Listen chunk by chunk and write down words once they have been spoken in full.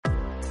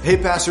Hey,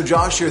 Pastor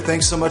Josh here.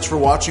 Thanks so much for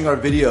watching our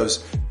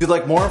videos. If you'd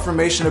like more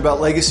information about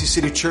Legacy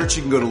City Church,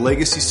 you can go to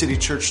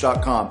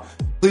legacycitychurch.com.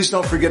 Please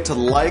don't forget to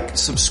like,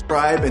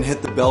 subscribe, and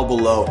hit the bell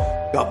below.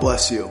 God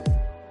bless you.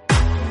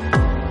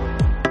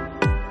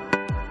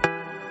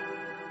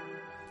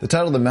 The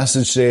title of the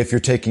message today, if you're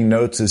taking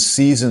notes, is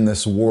Season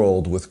This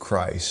World with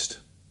Christ.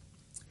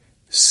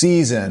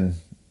 Season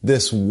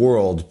this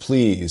world,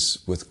 please,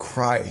 with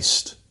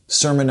Christ.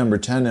 Sermon number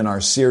 10 in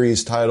our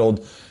series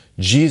titled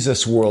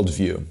Jesus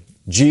Worldview.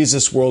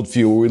 Jesus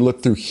Worldview, where we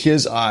look through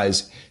His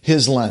eyes,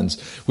 His lens.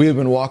 We have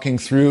been walking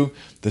through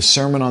the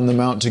Sermon on the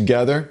Mount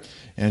together,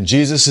 and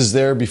Jesus is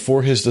there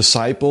before His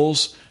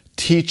disciples,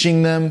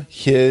 teaching them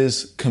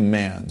His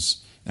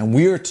commands. And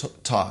we are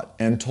taught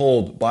and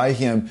told by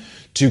Him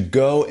to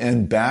go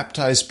and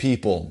baptize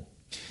people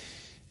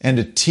and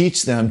to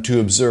teach them to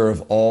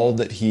observe all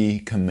that He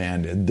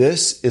commanded.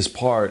 This is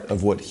part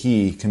of what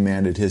He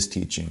commanded His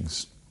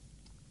teachings.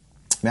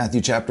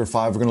 Matthew chapter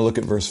 5, we're going to look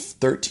at verse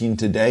 13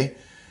 today.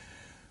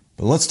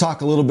 But let's talk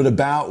a little bit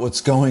about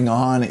what's going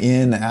on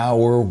in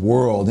our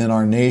world, in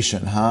our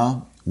nation,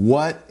 huh?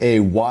 What a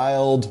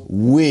wild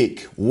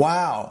week.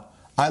 Wow.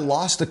 I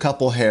lost a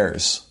couple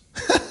hairs.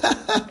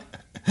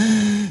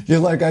 You're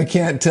like, I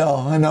can't tell.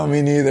 I know,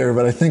 me neither,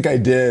 but I think I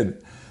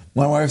did.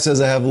 My wife says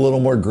I have a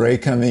little more gray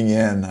coming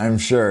in, I'm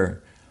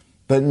sure.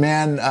 But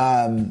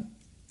man,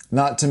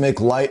 not to make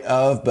light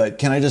of, but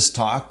can I just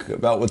talk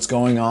about what's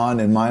going on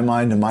in my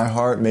mind and my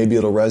heart? Maybe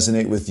it'll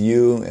resonate with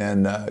you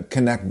and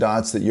connect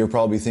dots that you're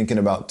probably thinking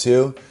about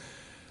too.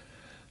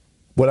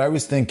 What I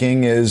was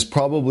thinking is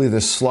probably the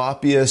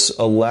sloppiest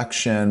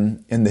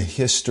election in the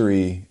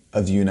history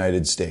of the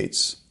United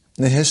States,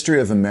 in the history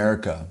of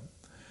America.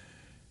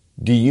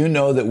 Do you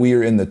know that we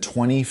are in the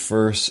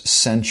 21st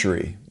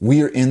century?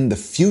 We are in the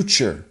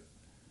future.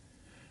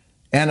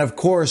 And of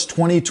course,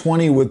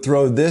 2020 would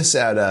throw this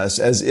at us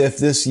as if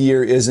this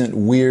year isn't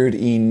weird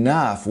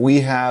enough.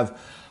 We have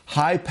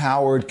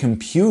high-powered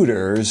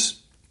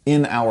computers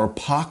in our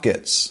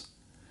pockets,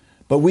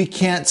 but we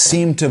can't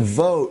seem to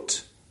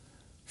vote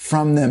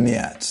from them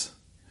yet.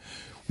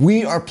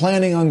 We are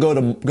planning on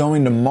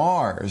going to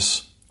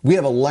Mars. We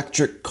have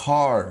electric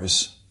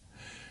cars.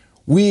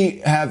 We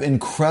have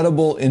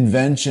incredible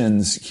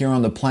inventions here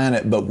on the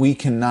planet, but we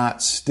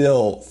cannot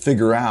still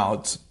figure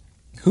out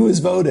who has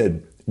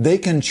voted. They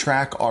can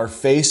track our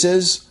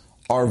faces,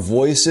 our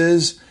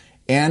voices,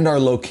 and our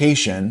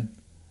location.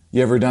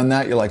 You ever done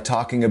that? You're like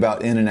talking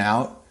about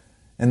In-N-Out,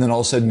 and then all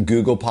of a sudden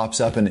Google pops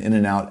up an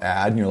In-N-Out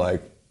ad, and you're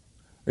like,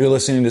 or you're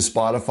listening to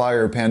Spotify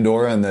or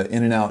Pandora, and the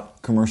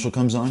In-N-Out commercial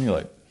comes on. You're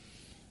like,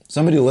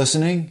 somebody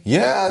listening?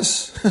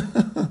 Yes!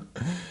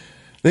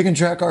 They can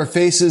track our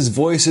faces,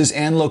 voices,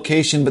 and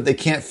location, but they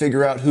can't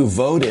figure out who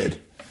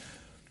voted.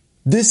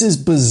 This is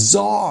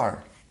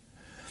bizarre.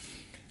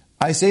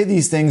 I say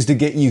these things to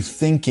get you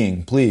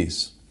thinking,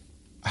 please.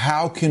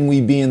 How can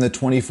we be in the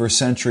 21st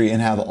century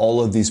and have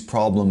all of these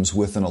problems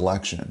with an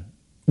election?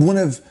 One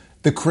of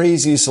the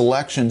craziest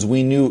elections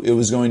we knew it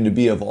was going to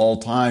be of all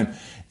time,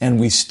 and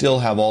we still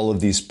have all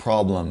of these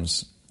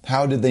problems.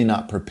 How did they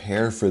not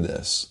prepare for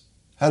this?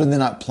 How did they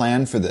not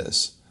plan for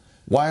this?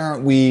 Why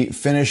aren't we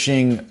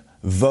finishing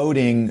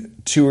voting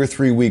 2 or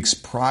 3 weeks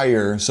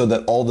prior so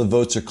that all the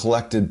votes are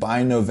collected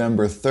by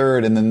November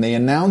 3rd and then they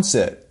announce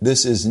it?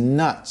 This is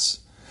nuts.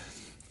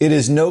 It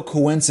is no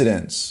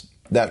coincidence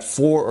that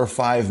 4 or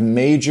 5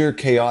 major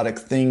chaotic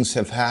things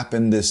have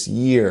happened this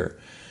year.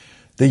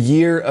 The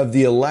year of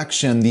the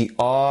election, the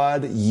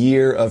odd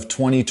year of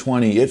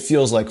 2020, it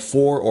feels like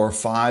 4 or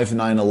 5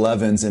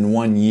 9/11s in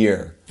 1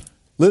 year.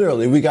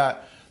 Literally, we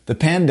got the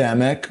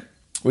pandemic,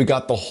 we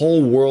got the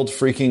whole world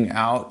freaking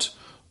out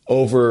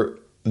over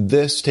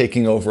this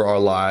taking over our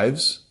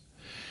lives.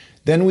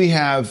 Then we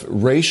have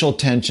racial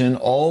tension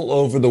all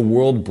over the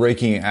world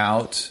breaking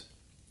out.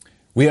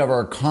 We have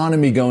our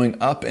economy going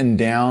up and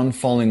down,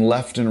 falling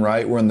left and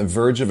right. We're on the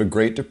verge of a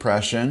Great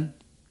Depression,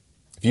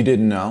 if you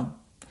didn't know.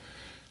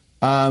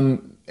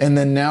 And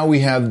then now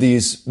we have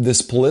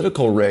this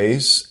political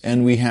race,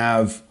 and we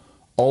have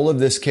all of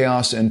this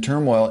chaos and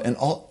turmoil. And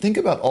think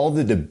about all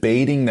the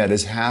debating that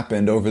has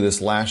happened over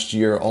this last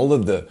year, all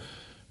of the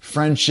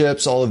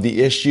friendships, all of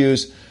the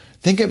issues.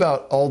 Think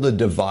about all the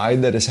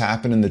divide that has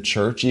happened in the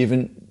church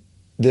even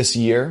this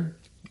year.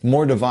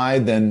 More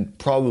divide than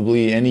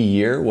probably any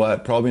year,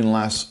 probably in the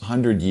last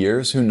 100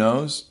 years, who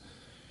knows?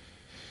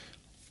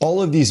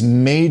 All of these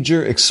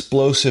major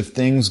explosive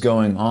things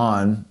going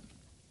on.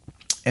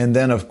 And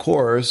then, of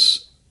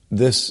course,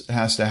 this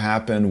has to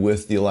happen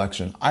with the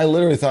election. I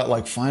literally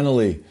thought,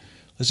 finally,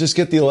 let's just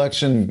get the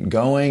election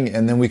going,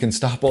 and then we can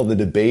stop all the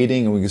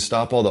debating and we can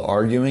stop all the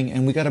arguing,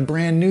 and we got a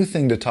brand new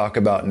thing to talk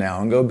about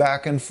now and go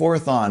back and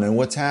forth on and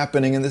what's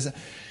happening in this.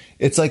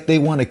 It's like they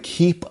want to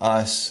keep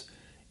us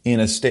in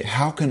a state.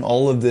 How can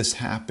all of this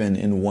happen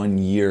in 1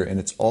 year? And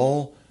it's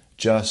all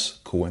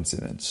just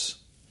coincidence.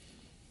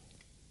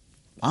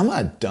 I'm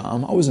not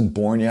dumb. I wasn't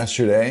born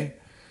yesterday.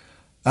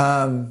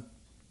 Man,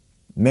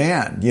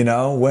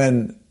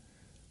 when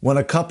When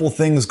a couple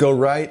things go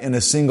right in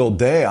a single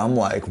day, I'm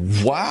like,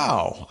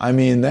 wow. I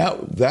mean,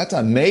 that's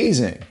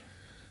amazing.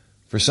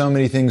 For so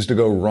many things to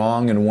go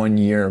wrong in 1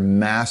 year,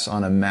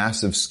 on a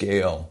massive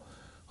scale,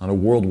 on a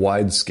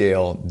worldwide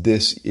scale,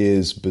 this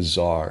is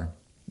bizarre.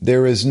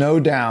 There is no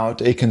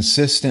doubt a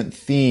consistent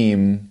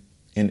theme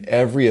in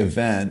every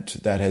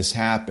event that has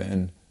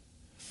happened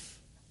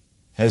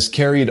has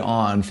carried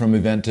on from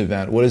event to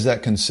event. What is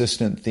that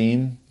consistent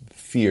theme?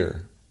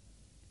 Fear.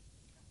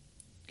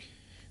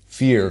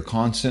 Fear,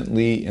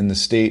 constantly in the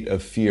state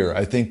of fear.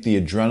 I think the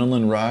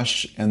adrenaline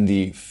rush and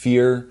the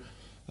fear,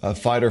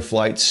 fight or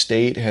flight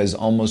state has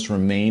almost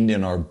remained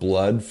in our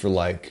blood for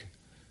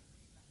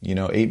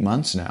 8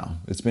 months now.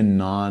 It's been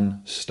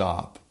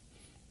non-stop.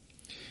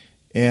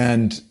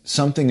 And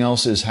something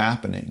else is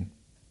happening.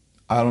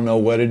 I don't know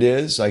what it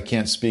is. I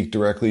can't speak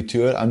directly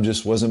to it. I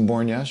just wasn't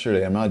born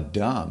yesterday. I'm not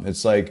dumb.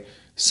 It's like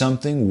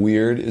something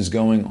weird is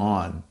going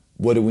on.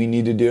 What do we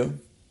need to do?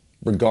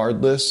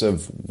 Regardless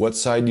of what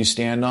side you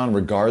stand on,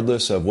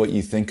 regardless of what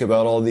you think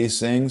about all these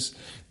things,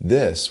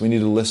 we need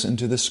to listen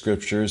to the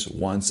scriptures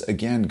once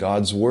again,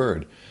 God's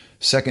word.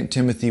 2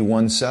 Timothy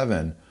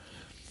 1:7.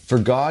 For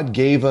God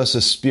gave us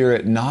a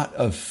spirit not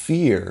of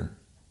fear,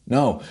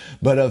 no,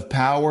 but of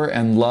power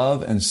and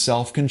love and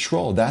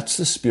self-control. That's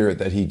the spirit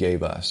that he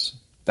gave us.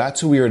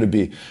 That's who we are to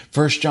be.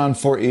 1 John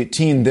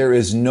 4:18, there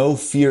is no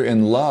fear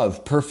in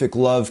love. Perfect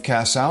love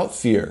casts out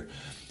fear.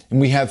 And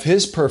we have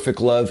his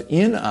perfect love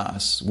in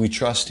us. We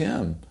trust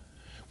him.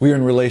 We are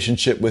in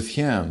relationship with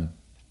him.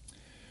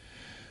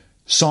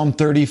 Psalm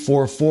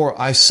 34:4,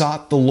 I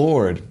sought the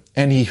Lord,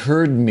 and he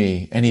heard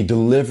me, and he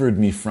delivered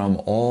me from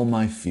all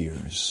my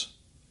fears.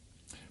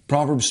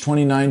 Proverbs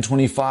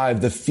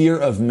 29:25, the fear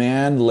of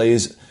man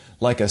lays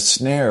like a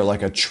snare,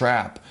 like a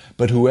trap,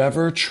 but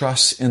whoever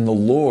trusts in the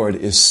Lord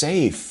is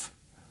safe.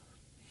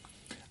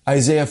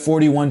 Isaiah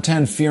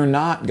 41:10, fear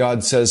not,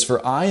 God says,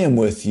 for I am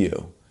with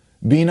you.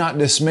 Be not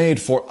dismayed,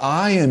 for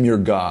I am your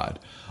God.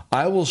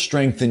 I will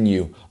strengthen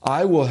you.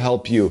 I will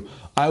help you.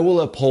 I will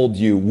uphold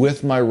you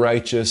with my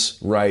righteous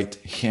right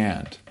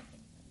hand.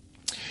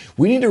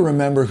 We need to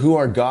remember who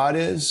our God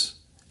is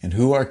and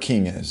who our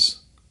King is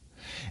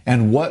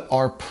and what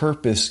our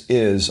purpose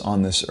is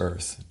on this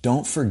earth.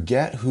 Don't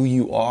forget who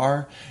you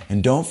are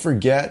and don't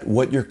forget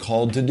what you're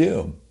called to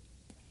do.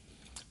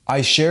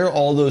 I share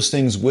all those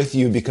things with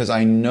you because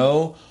I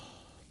know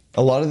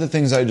a lot of the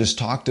things I just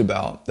talked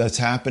about that's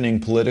happening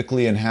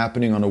politically and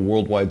happening on a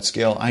worldwide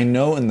scale. I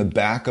know in the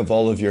back of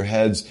all of your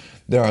heads,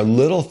 there are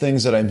little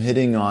things that I'm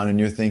hitting on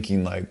and you're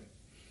thinking like,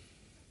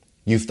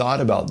 you've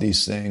thought about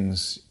these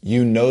things.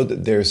 You know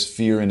that there's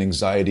fear and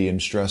anxiety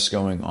and stress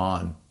going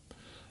on.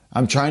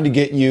 I'm trying to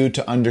get you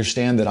to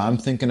understand that I'm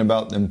thinking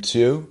about them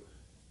too.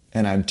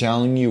 And I'm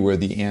telling you where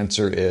the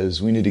answer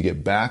is. We need to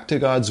get back to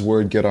God's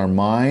word, get our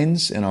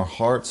minds and our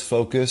hearts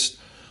focused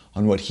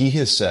on what he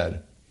has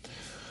said.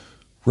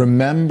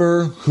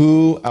 Remember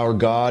who our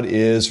God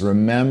is.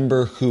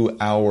 Remember who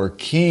our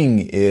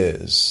King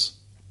is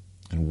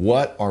and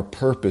what our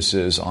purpose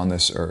is on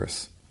this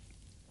earth.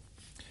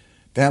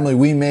 Family,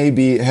 we may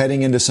be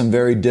heading into some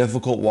very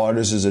difficult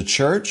waters as a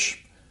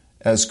church,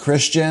 as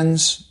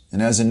Christians,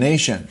 and as a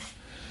nation.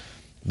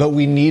 But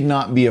we need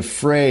not be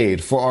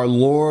afraid, for our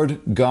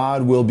Lord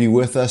God will be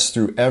with us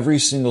through every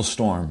single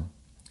storm.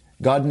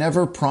 God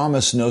never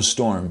promised no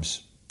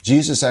storms.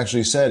 Jesus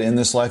actually said, in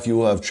this life you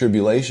will have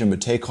tribulation,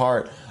 but take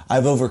heart.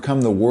 I've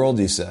overcome the world,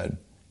 he said.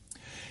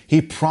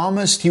 He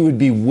promised he would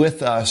be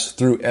with us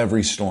through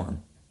every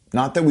storm.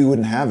 Not that we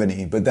wouldn't have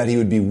any, but that he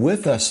would be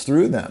with us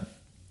through them.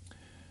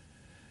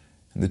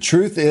 And the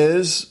truth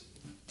is,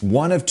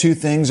 one of two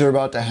things are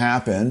about to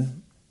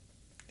happen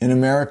in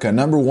America.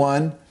 Number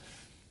one,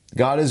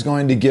 God is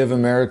going to give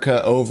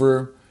America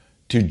over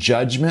to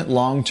judgment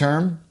long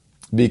term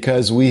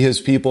because we,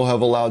 his people,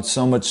 have allowed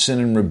so much sin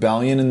and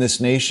rebellion in this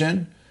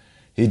nation.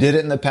 He did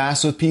it in the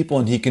past with people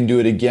and he can do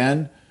it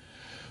again.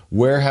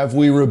 Where have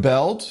we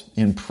rebelled?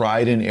 In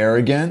pride and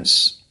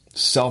arrogance,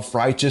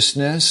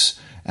 self-righteousness,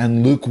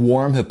 and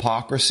lukewarm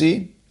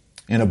hypocrisy.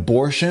 In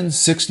abortion,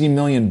 60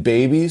 million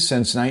babies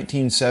since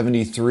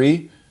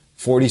 1973,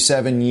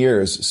 47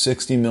 years,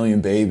 60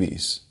 million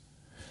babies.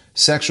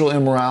 Sexual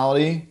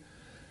immorality,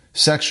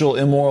 sexual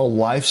immoral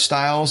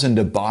lifestyles and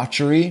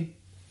debauchery.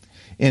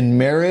 In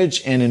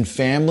marriage and in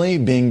family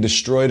being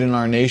destroyed in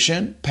our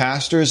nation.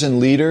 Pastors and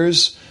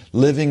leaders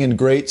living in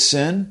great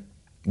sin.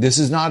 This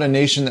is not a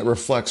nation that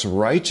reflects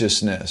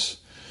righteousness.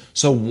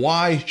 So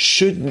why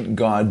shouldn't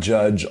God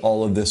judge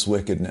all of this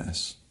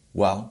wickedness?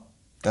 Well,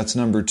 that's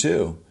number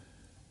two.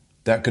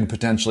 That could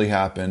potentially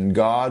happen.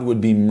 God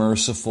would be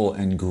merciful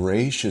and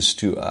gracious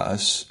to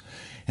us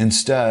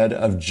instead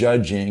of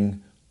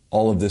judging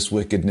all of this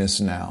wickedness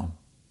now.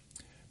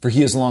 For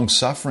he is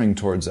long-suffering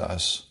towards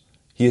us.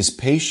 He is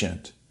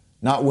patient,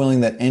 not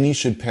willing that any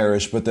should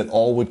perish, but that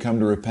all would come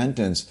to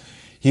repentance.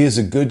 He is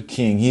a good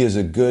king. He is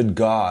a good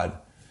God.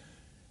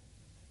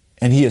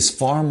 And he is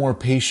far more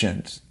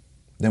patient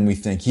than we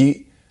think.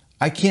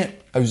 I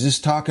was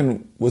just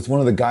talking with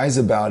one of the guys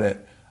about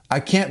it. I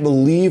can't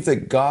believe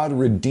that God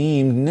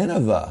redeemed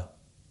Nineveh.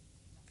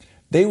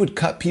 They would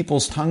cut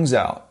people's tongues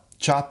out,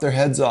 chop their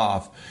heads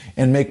off,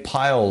 and make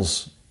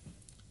piles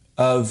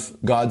of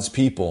God's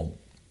people.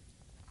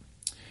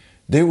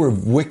 They were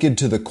wicked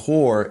to the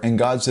core, and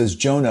God says,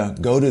 Jonah,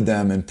 go to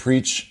them and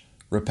preach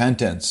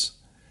repentance.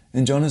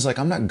 And Jonah's like,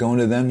 I'm not going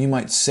to them. You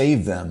might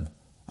save them.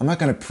 I'm not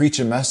going to preach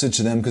a message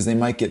to them because they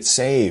might get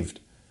saved.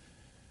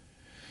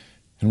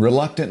 And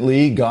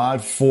reluctantly,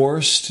 God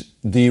forced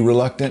the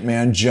reluctant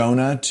man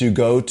Jonah to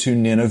go to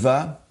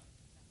Nineveh.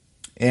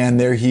 And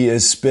there he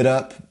is spit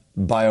up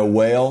by a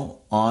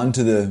whale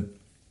onto the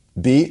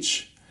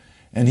beach.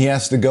 And he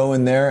has to go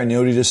in there, and you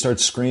know what he just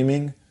starts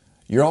screaming?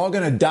 You're all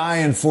going to die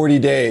in 40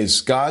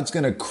 days. God's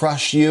going to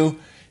crush you.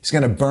 He's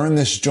going to burn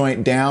this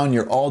joint down.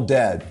 You're all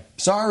dead.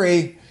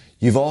 Sorry,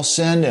 you've all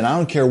sinned, and I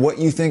don't care what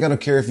you think. I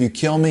don't care if you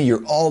kill me.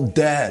 You're all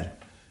dead.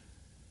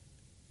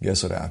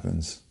 Guess what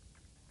happens?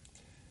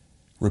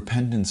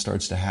 Repentance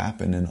starts to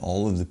happen in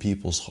all of the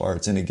people's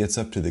hearts, and it gets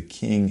up to the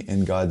king,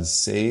 and God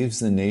saves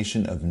the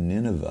nation of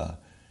Nineveh.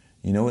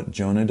 You know what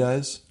Jonah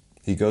does?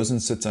 He goes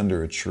and sits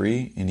under a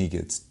tree, and he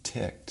gets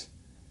ticked.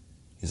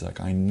 He's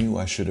like, I knew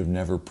I should have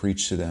never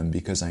preached to them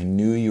because I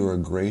knew you were a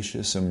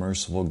gracious and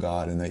merciful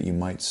God and that you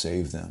might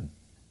save them.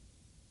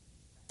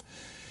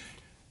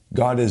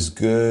 God is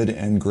good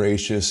and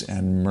gracious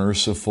and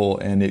merciful,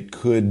 and it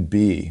could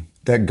be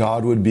that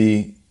God would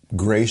be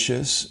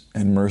gracious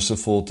and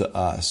merciful to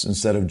us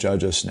instead of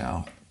judge us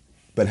now.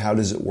 But how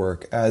does it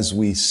work? As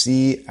we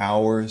see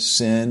our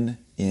sin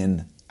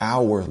in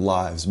our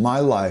lives,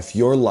 my life,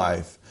 your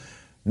life,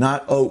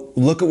 not, oh,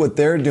 look at what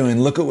they're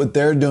doing, look at what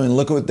they're doing,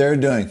 look at what they're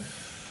doing.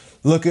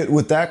 Look at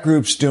what that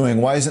group's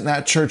doing. Why isn't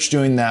that church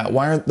doing that?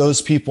 Why aren't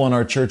those people in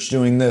our church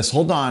doing this?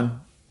 Hold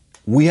on.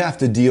 We have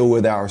to deal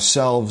with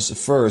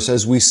ourselves first.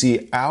 As we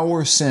see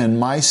our sin,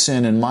 my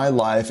sin in my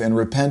life, and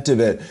repent of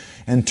it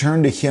and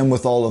turn to Him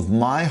with all of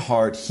my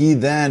heart, He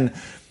then,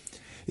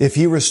 if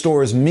He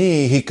restores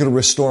me, He could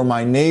restore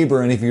my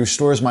neighbor. And if He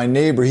restores my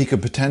neighbor, He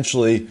could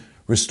potentially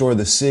restore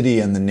the city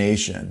and the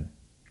nation.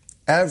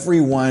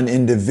 Everyone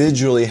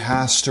individually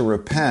has to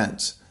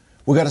repent.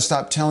 We got to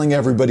stop telling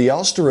everybody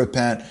else to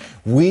repent.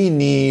 We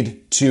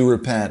need to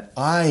repent.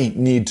 I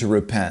need to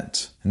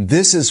repent. And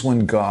this is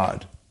when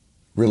God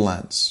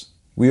relents.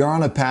 We are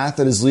on a path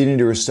that is leading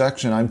to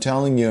destruction. I'm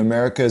telling you,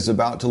 America is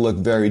about to look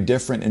very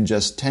different in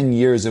just 10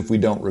 years if we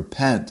don't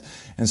repent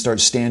and start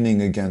standing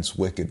against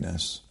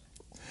wickedness.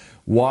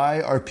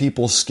 Why are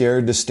people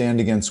scared to stand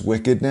against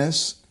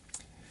wickedness?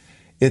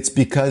 It's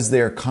because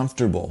they are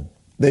comfortable.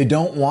 They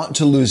don't want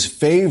to lose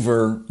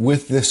favor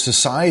with this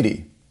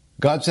society.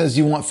 God says,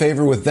 you want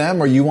favor with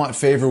them or you want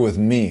favor with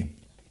me?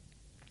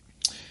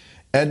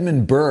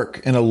 Edmund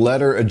Burke, in a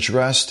letter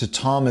addressed to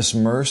Thomas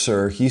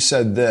Mercer, he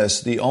said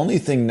this: the only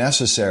thing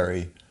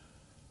necessary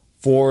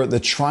for the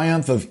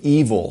triumph of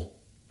evil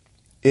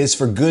is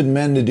for good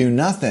men to do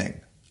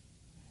nothing.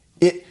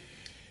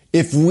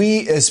 If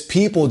we as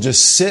people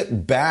just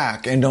sit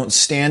back and don't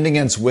stand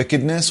against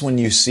wickedness when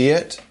you see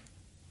it,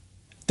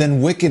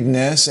 then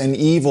wickedness and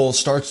evil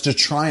starts to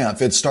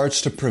triumph. It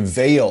starts to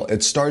prevail.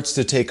 It starts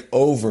to take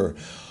over.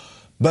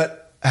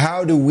 But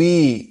how do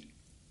we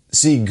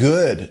see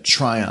good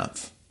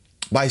triumph?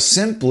 By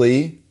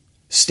simply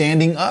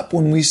standing up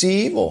when we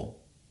see evil.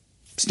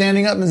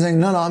 Standing up and saying,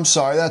 no, I'm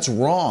sorry, that's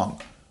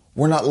wrong.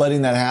 We're not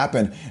letting that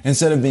happen.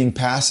 Instead of being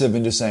passive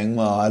and just saying,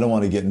 well, I don't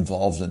want to get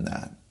involved in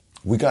that.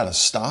 We got to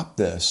stop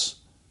this.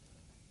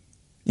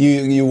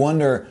 You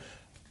wonder,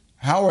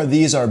 how are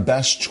these our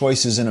best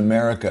choices in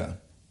America?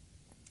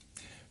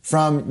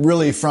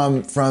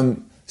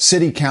 From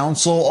city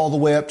council all the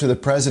way up to the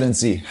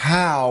presidency,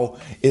 how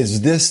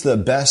is this the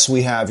best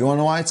we have? You want to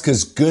know why? It's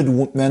because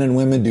good men and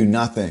women do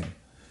nothing.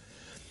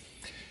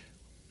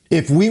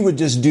 If we would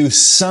just do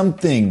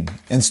something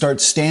and start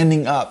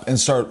standing up and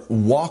start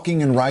walking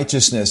in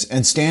righteousness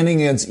and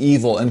standing against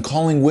evil and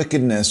calling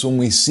wickedness when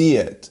we see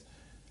it,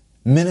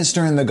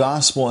 ministering the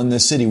gospel in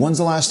this city. When's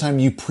the last time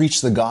you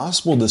preached the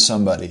gospel to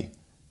somebody?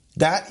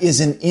 That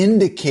is an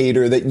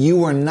indicator that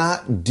you are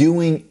not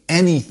doing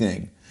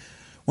anything.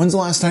 When's the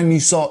last time you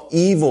saw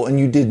evil and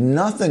you did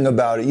nothing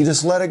about it? You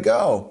just let it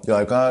go. You're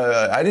like,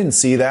 I didn't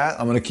see that.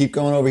 I'm going to keep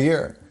going over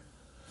here.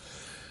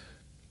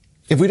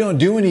 If we don't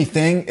do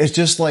anything, it's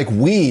just like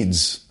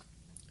weeds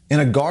in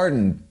a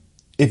garden.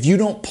 If you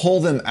don't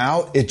pull them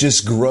out, it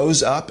just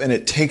grows up and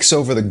it takes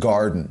over the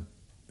garden.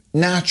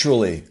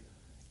 Naturally.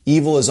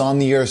 Evil is on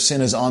the earth.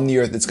 Sin is on the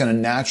earth. It's going to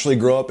naturally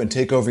grow up and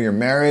take over your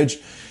marriage,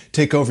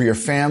 take over your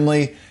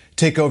family,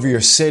 take over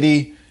your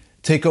city,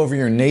 take over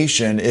your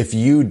nation if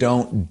you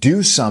don't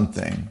do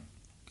something.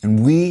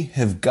 And we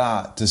have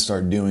got to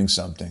start doing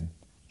something.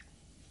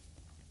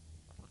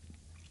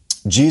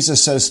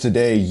 Jesus says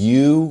today,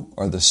 you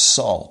are the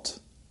salt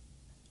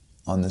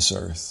on this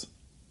earth.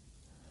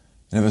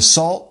 And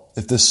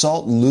if the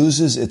salt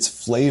loses its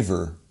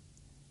flavor,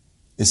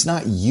 it's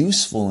not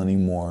useful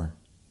anymore.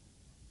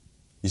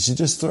 You should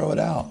just throw it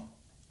out.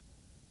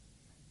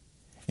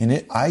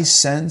 And I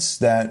sense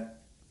that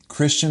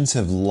Christians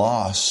have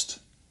lost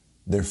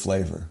their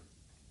flavor.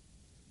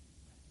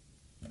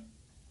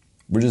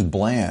 we're just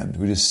bland.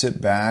 We just sit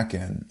back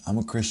and I'm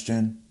a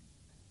Christian.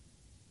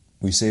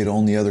 We say it to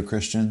only other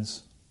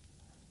Christians.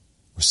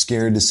 We're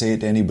scared to say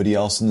it to anybody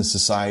else in the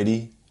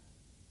society.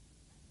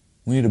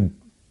 We need to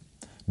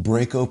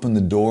break open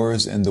the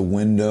doors and the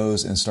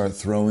windows and start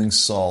throwing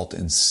salt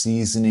and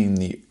seasoning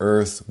the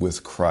earth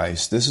with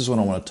Christ. This is what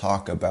I want to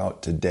talk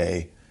about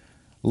today.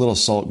 A little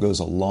salt goes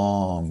a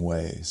long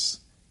ways.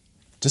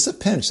 Just a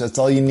pinch, that's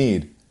all you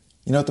need.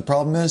 You know what the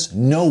problem is?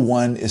 No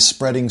one is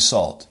spreading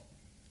salt.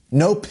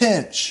 No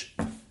pinch.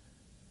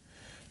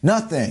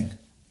 Nothing.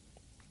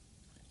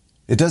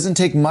 It doesn't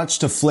take much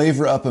to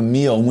flavor up a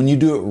meal. When you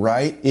do it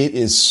right, it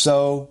is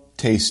so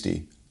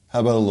tasty.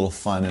 How about a little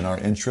fun in our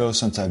intro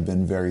since I've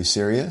been very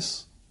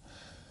serious?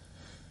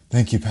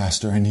 Thank you,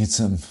 Pastor. I need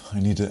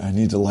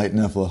to lighten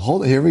up a little.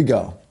 Hold it, here we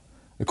go.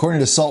 According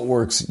to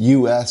Saltworks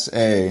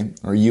USA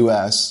or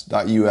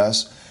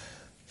US.US,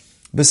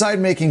 beside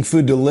making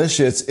food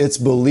delicious, it's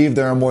believed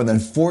there are more than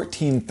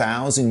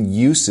 14,000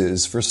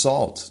 uses for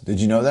salt. Did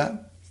you know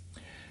that?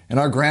 And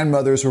our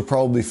grandmothers were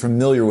probably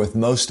familiar with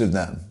most of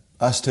them.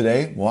 Us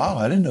today, wow,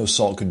 I didn't know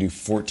salt could do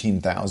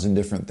 14,000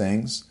 different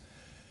things.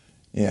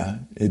 Yeah,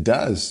 it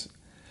does.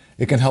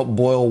 It can help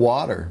boil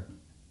water.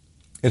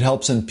 It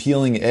helps in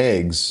peeling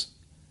eggs.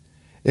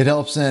 It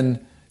helps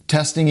in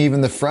testing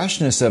even the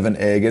freshness of an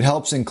egg. It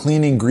helps in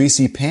cleaning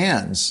greasy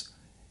pans.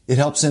 It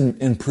helps in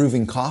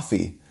improving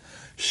coffee.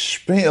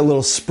 A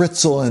little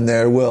spritzel in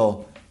there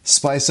will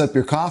spice up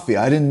your coffee.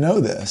 I didn't know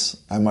this.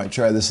 I might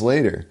try this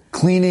later.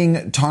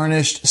 Cleaning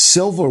tarnished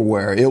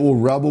silverware. It will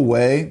rub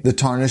away the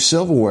tarnished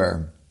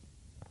silverware.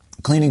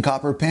 Cleaning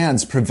copper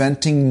pans,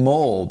 preventing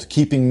mold,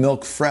 keeping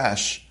milk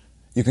fresh.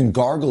 You can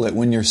gargle it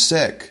when you're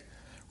sick.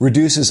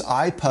 Reduces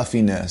eye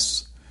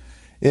puffiness.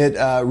 It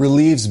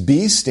relieves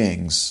bee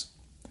stings.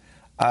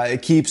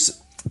 It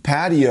keeps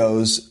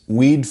patios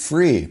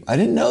weed-free. I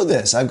didn't know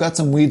this. I've got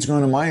some weeds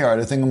growing in my yard.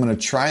 I think I'm going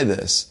to try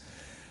this.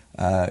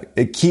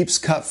 It keeps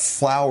cut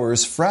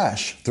flowers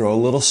fresh. Throw a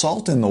little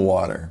salt in the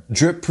water.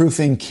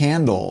 Drip-proofing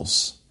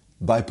candles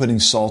by putting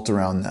salt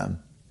around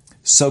them.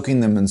 Soaking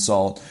them in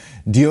salt.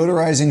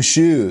 Deodorizing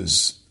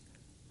shoes.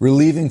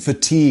 Relieving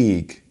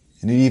fatigue.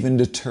 And it even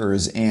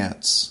deters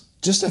ants.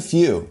 Just a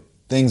few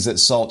things that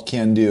salt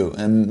can do,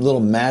 and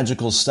little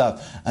magical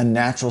stuff, a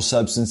natural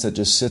substance that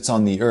just sits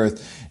on the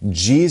earth.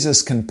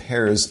 Jesus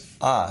compares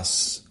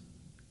us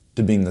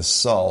to being the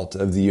salt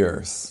of the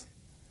earth.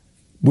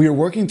 We are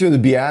working through the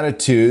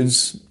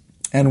Beatitudes,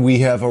 and we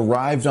have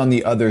arrived on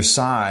the other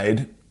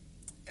side,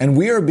 and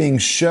we are being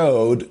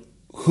showed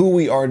who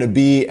we are to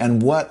be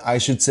and what, I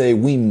should say,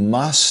 we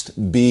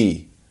must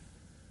be.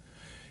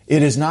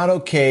 It is not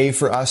okay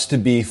for us to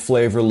be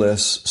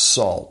flavorless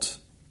salt,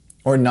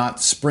 or not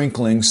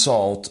sprinkling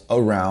salt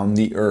around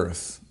the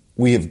earth.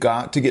 We have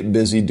got to get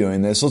busy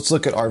doing this. Let's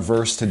look at our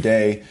verse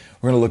today.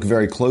 We're going to look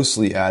very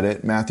closely at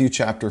it. Matthew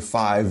chapter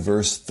 5,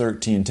 verse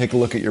 13. Take a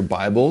look at your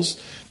Bibles.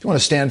 If you want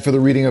to stand for the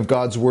reading of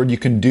God's Word, you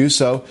can do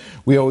so.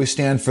 We always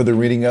stand for the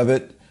reading of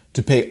it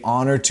to pay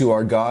honor to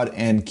our God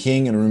and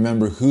King and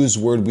remember whose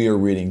word we are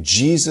reading.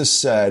 Jesus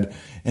said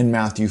in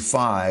Matthew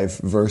 5,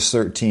 verse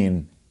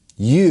 13,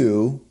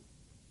 "You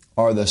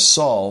are the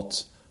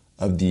salt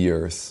of the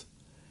earth.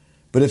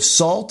 But if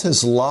salt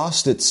has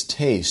lost its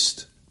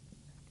taste,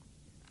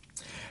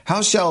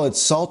 how shall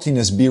its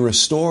saltiness be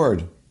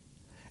restored?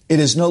 It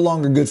is no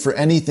longer good for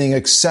anything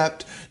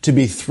except to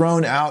be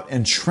thrown out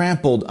and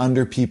trampled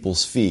under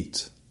people's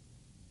feet."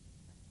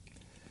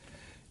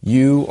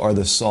 You are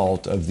the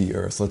salt of the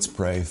earth. Let's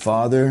pray.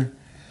 Father,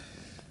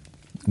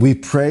 we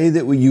pray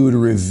that you would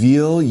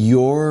reveal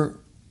your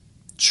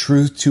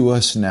truth to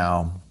us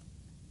now.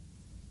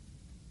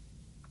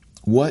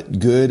 What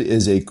good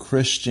is a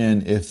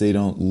Christian if they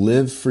don't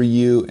live for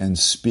you and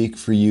speak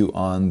for you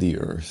on the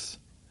earth?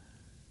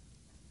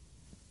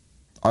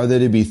 Are they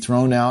to be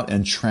thrown out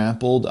and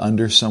trampled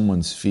under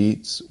someone's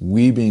feet?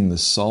 We being the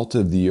salt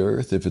of the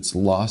earth, if it's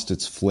lost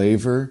its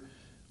flavor,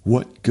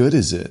 what good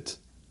is it?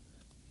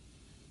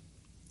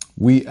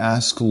 We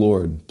ask,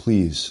 Lord,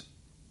 please,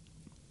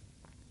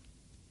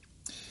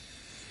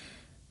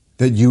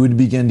 that you would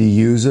begin to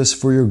use us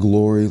for your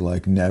glory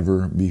like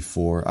never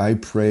before. I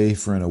pray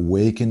for an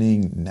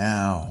awakening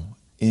now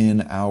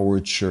in our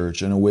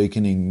church, an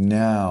awakening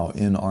now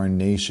in our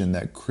nation,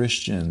 that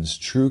Christians,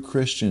 true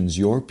Christians,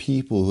 your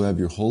people who have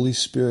your Holy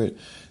Spirit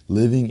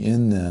living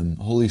in them,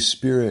 Holy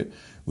Spirit,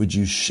 would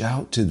you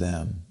shout to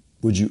them?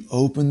 Would you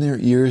open their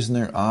ears and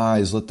their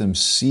eyes, let them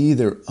see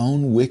their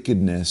own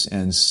wickedness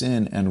and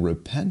sin and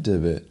repent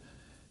of it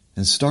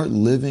and start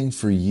living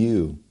for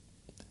you?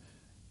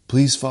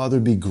 Please, Father,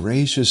 be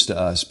gracious to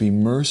us. Be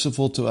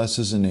merciful to us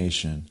as a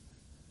nation.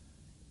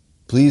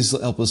 Please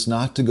help us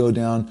not to go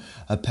down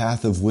a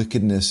path of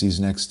wickedness these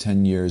next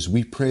 10 years.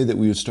 We pray that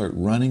we would start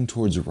running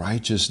towards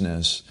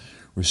righteousness.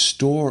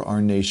 Restore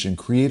our nation.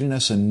 Create in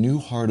us a new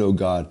heart, O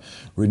God.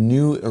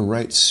 Renew a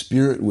right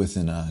spirit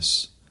within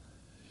us.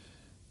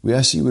 We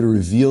ask you would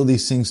reveal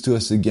these things to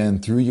us again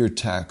through your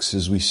text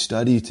as we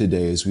study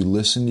today, as we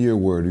listen to your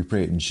word. We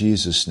pray it in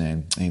Jesus'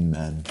 name.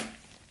 Amen.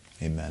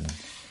 Amen.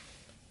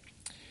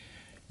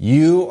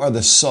 You are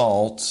the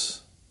salt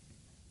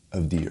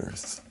of the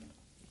earth.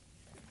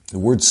 The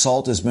word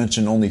salt is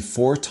mentioned only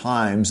 4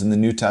 times in the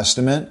New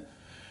Testament,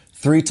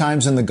 3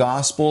 times in the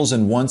Gospels,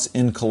 and once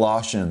in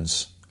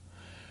Colossians.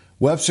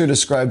 Webster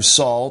describes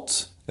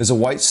salt as a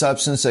white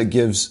substance that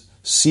gives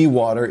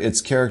seawater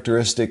its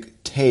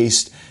characteristic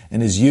taste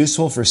and is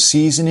useful for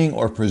seasoning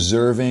or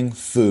preserving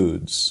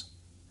foods.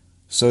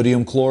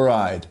 Sodium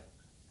chloride,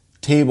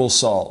 table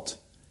salt.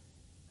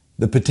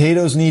 The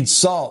potatoes need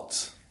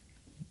salt.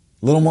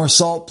 A little more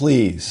salt,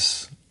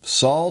 please.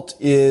 Salt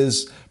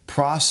is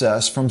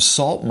processed from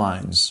salt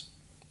mines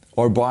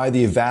or by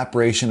the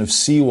evaporation of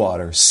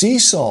seawater. Sea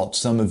salt,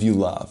 some of you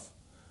love.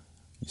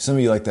 Some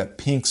of you like that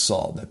pink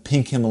salt, that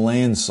pink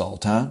Himalayan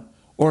salt, huh?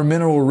 Or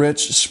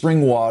mineral-rich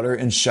spring water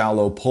in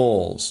shallow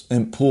pools,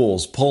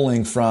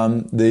 pulling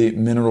from the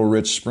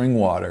mineral-rich spring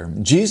water.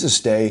 In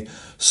Jesus' day,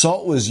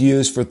 salt was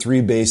used for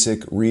 3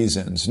 basic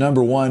reasons.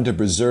 Number 1, to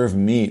preserve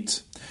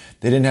meat.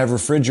 They didn't have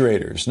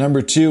refrigerators.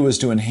 Number 2 was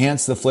to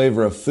enhance the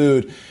flavor of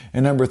food.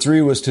 And number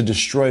 3 was to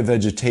destroy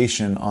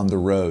vegetation on the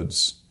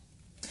roads.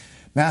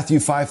 Matthew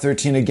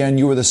 5:13, again,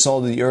 you are the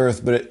salt of the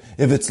earth, but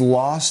if it's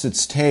lost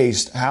its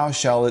taste, how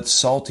shall its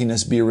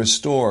saltiness be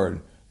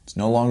restored? It's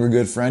no longer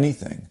good for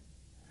anything.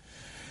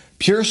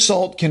 Pure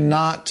salt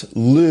cannot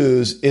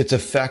lose its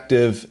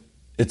effectiveness,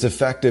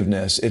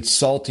 its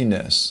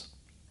saltiness.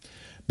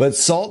 But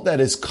salt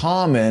that is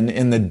common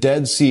in the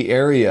Dead Sea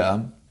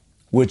area,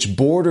 which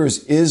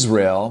borders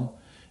Israel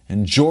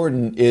and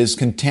Jordan, is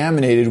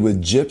contaminated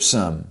with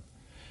gypsum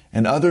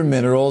and other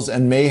minerals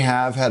and may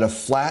have had a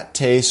flat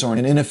taste or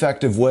an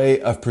ineffective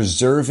way of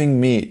preserving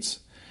meat.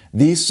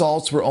 These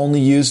salts were only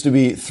used to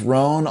be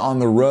thrown on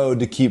the road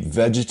to keep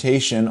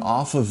vegetation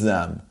off of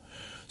them.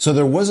 So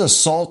there was a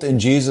salt in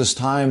Jesus'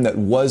 time that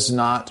was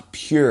not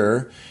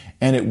pure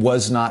and it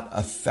was not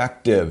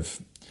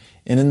effective.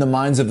 And in the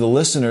minds of the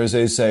listeners,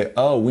 they say,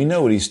 oh, we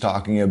know what he's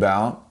talking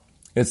about.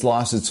 It's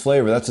lost its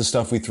flavor. That's the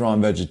stuff we throw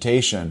on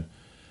vegetation.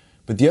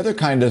 But the other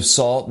kind of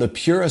salt, the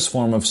purest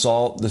form of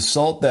salt, the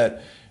salt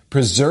that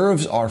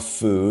preserves our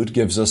food,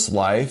 gives us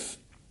life,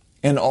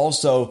 and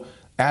also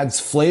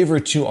adds flavor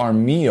to our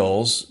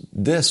meals,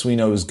 this we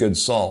know is good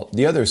salt.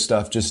 The other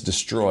stuff just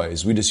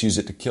destroys. We just use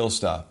it to kill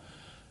stuff.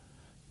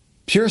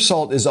 Pure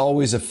salt is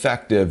always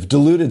effective.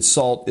 Diluted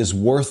salt is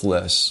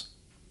worthless.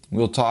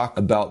 We'll talk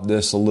about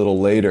this a little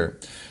later.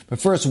 But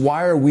first,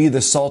 why are we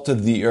the salt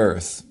of the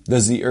earth?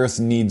 Does the earth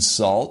need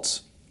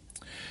salt?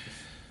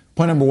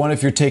 Point number 1,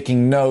 if you're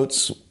taking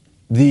notes,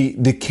 the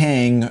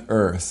decaying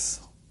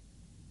earth.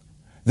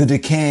 The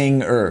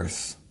decaying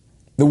earth.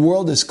 The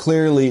world is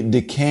clearly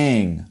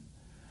decaying,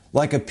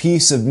 like a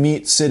piece of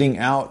meat sitting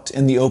out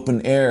in the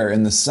open air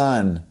in the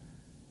sun.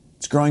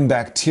 It's growing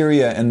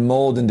bacteria and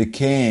mold and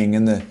decaying,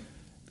 and the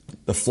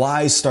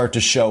flies start to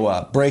show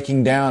up.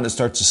 Breaking down, it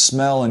starts to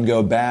smell and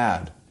go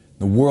bad.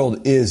 The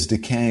world is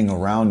decaying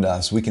around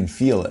us. We can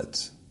feel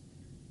it.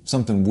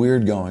 Something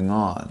weird going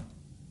on.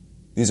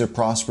 These are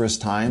prosperous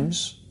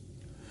times.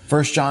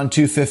 1 John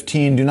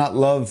 2:15, do not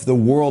love the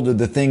world or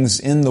the things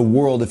in the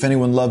world. If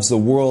anyone loves the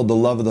world, the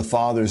love of the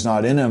Father is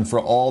not in him. For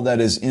all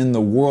that is in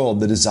the world,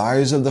 the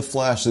desires of the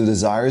flesh, the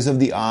desires of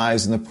the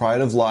eyes, and the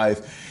pride of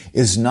life,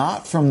 is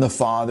not from the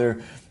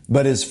Father,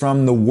 but is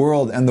from the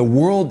world. And the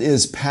world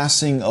is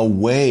passing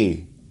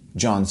away,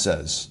 John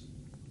says,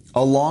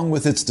 along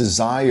with its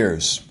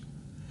desires.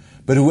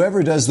 But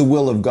whoever does the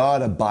will of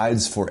God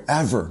abides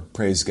forever,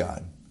 praise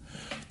God.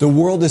 The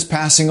world is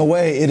passing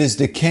away. It is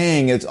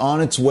decaying. It's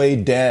on its way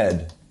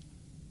dead.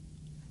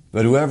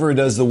 But whoever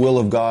does the will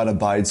of God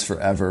abides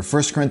forever.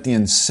 1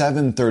 Corinthians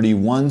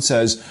 7:31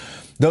 says,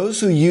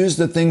 those who use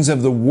the things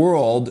of the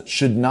world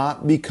should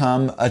not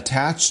become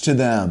attached to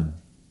them.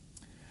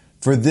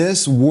 For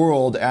this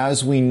world,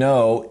 as we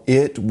know,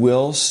 it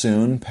will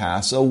soon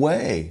pass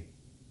away.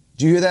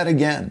 Do you hear that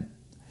again?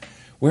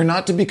 We're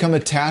not to become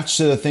attached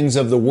to the things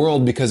of the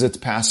world because it's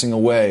passing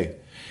away.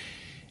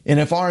 And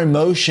if our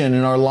emotion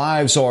and our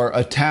lives are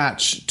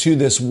attached to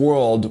this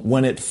world,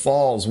 when it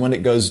falls, when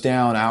it goes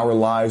down, our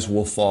lives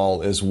will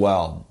fall as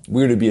well.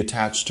 We're to be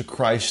attached to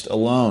Christ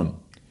alone.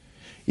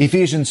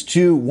 Ephesians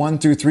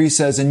 2:1-3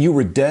 says, and you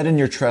were dead in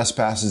your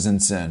trespasses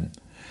and sin,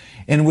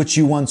 in which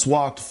you once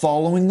walked,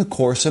 following the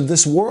course of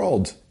this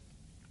world,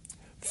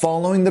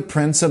 following the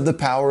prince of the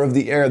power of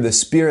the air, the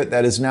spirit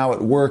that is now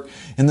at work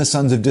in the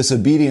sons of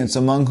disobedience,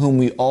 among whom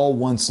we all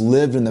once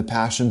lived in the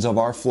passions of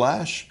our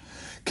flesh,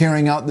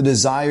 carrying out the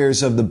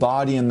desires of the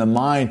body and the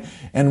mind,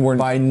 and were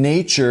by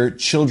nature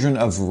children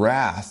of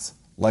wrath,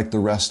 like the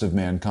rest of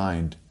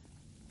mankind.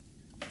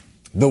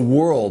 The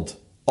world,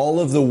 all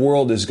of the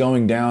world is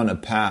going down a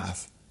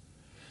path,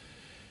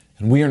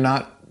 and we are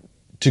not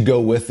to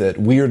go with it.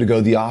 We are to go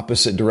the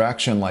opposite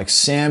direction, like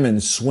salmon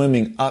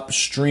swimming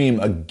upstream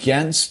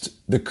against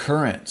the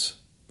current.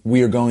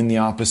 We are going the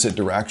opposite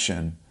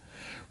direction.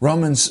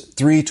 Romans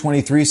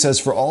 3:23 says,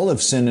 for all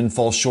have sinned and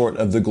fall short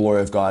of the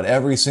glory of God,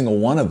 every single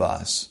one of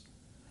us.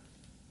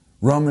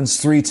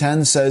 Romans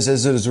 3:10 says,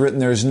 as it is written,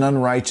 there is none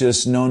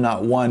righteous, no,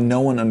 not one.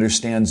 No one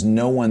understands,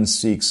 no one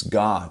seeks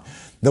God.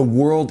 The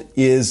world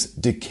is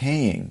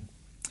decaying.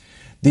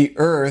 The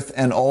earth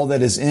and all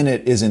that is in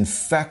it is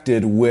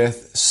infected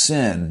with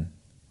sin.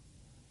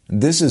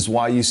 This is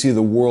why you see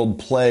the world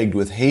plagued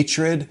with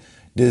hatred,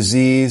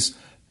 disease,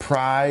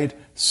 pride,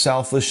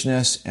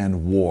 selfishness,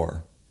 and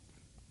war.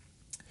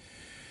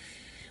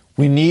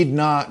 We need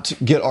not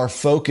get our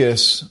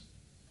focus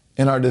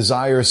and our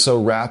desires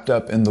so wrapped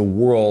up in the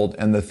world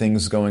and the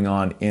things going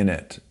on in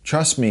it.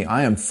 Trust me,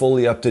 I am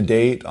fully up to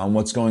date on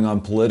what's going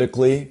on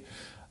politically.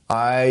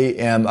 I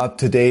am up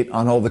to date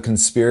on all the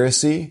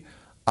conspiracy.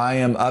 I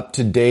am up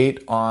to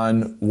date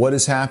on what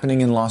is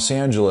happening in Los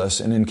Angeles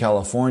and in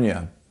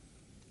California.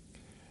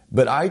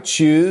 But I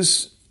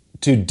choose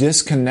to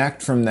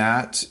disconnect from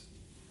that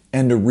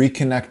and to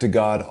reconnect to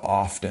God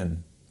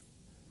often.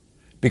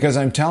 Because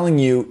I'm telling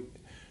you,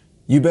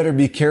 you better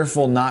be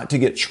careful not to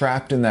get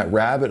trapped in that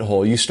rabbit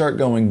hole. You start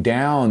going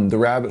down the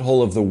rabbit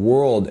hole of the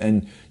world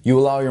and you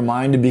allow your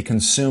mind to be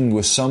consumed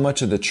with so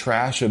much of the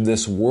trash of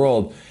this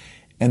world.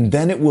 And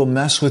then it will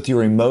mess with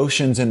your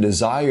emotions and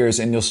desires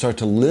and you'll start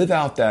to live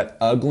out that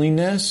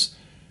ugliness,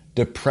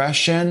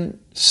 depression,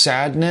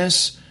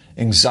 sadness,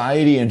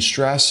 anxiety, and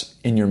stress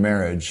in your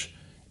marriage,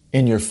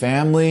 in your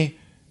family,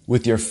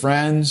 with your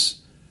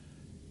friends.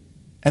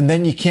 And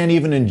then you can't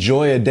even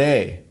enjoy a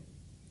day.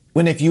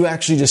 When if you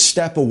actually just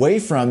step away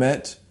from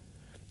it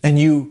and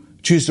you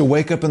choose to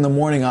wake up in the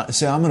morning and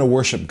say, I'm going to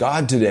worship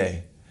God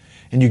today.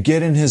 And you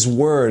get in His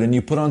Word and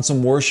you put on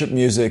some worship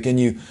music and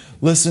you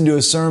listen to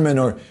a sermon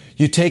or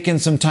you take in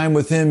some time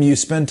with Him. You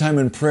spend time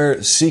in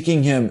prayer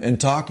seeking Him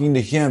and talking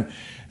to Him.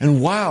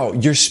 And wow,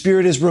 your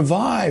spirit is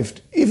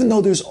revived. Even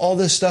though there's all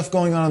this stuff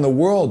going on in the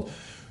world,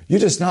 you're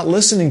just not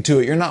listening to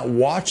it. You're not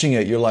watching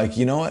it. You're like,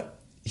 you know what?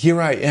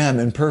 Here I am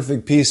in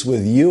perfect peace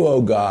with you,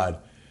 oh God.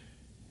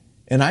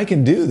 And I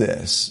can do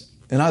this.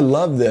 And I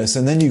love this.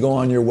 And then you go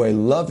on your way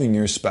loving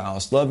your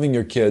spouse, loving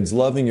your kids,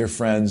 loving your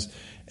friends,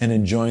 and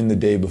enjoying the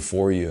day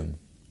before you.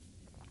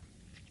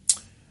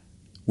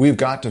 We've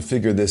got to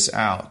figure this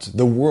out.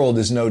 The world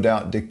is no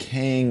doubt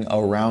decaying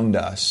around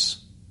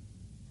us.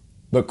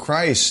 But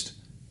Christ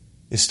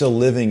is still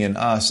living in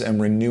us and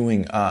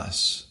renewing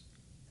us.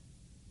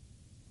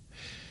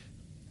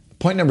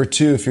 Point number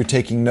 2, if you're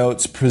taking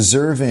notes,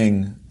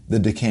 preserving the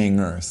decaying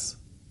earth.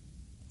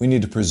 We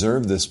need to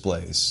preserve this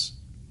place.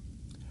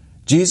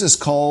 Jesus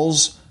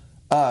calls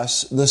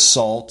us the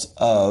salt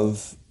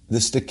of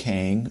this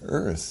decaying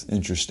earth.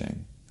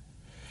 Interesting.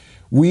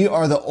 We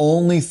are the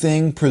only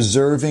thing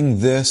preserving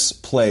this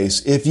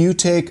place. If you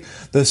take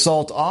the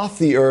salt off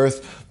the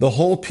earth, the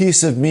whole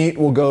piece of meat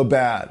will go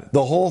bad.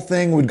 The whole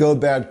thing would go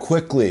bad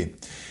quickly.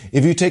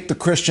 If you take the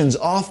Christians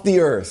off the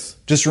earth,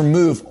 just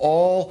remove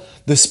all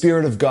the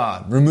Spirit of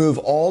God, remove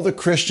all the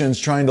Christians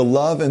trying to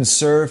love and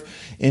serve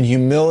in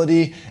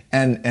humility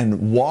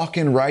and walk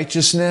in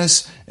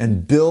righteousness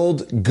and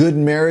build good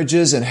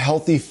marriages and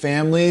healthy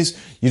families.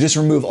 You just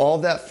remove all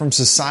that from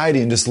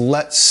society and just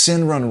let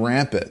sin run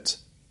rampant.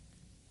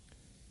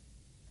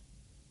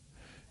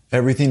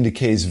 Everything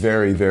decays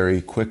very,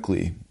 very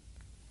quickly.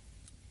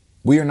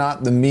 We are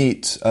not the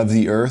meat of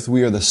the earth.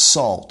 We are the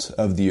salt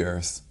of the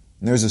earth.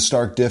 And there's a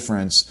stark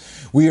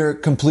difference. We are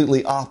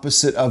completely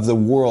opposite of the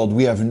world.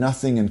 We have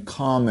nothing in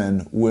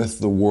common with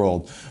the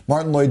world.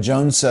 Martin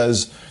Lloyd-Jones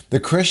says, the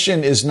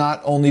Christian is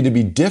not only to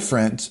be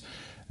different,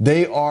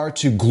 they are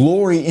to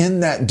glory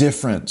in that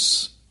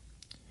difference.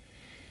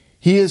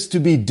 He is to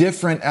be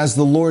different as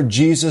the Lord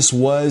Jesus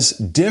was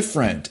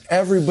different.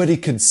 Everybody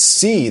could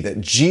see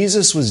that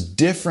Jesus was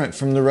different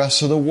from the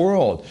rest of the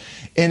world.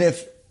 And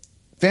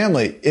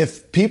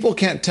if people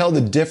can't tell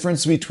the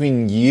difference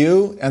between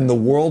you and the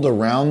world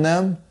around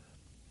them,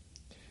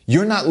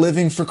 you're not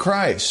living for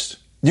Christ.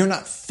 You're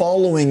not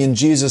following in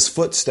Jesus'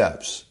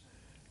 footsteps.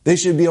 They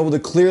should be able to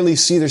clearly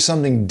see there's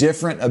something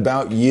different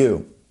about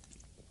you.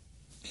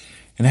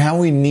 And how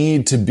we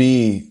need to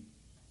be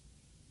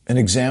an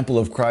example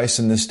of Christ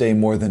in this day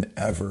more than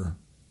ever.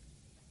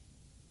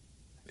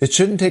 It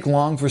shouldn't take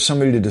long for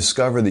somebody to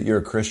discover that you're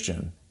a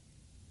Christian.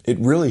 It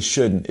really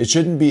shouldn't. It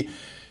shouldn't be.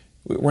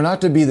 We're not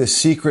to be the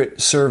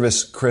Secret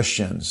Service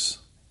Christians,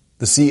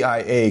 the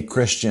CIA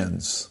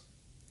Christians,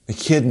 the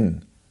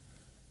hidden.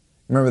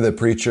 Remember the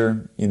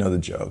preacher? You know the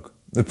joke.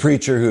 The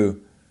preacher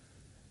who,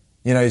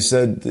 he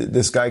said,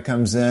 this guy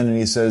comes in and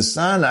he says,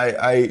 son,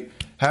 I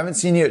haven't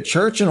seen you at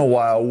church in a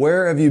while.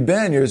 Where have you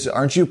been?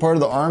 Aren't you part of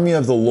the army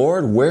of the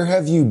Lord? Where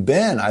have you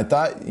been? I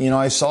thought,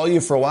 I saw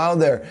you for a while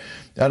there.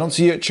 I don't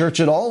see you at church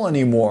at all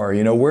anymore.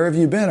 Where have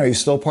you been? Are you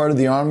still part of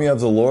the army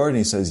of the Lord? And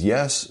he says,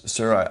 yes,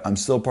 sir, I'm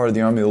still part of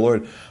the army of the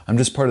Lord. I'm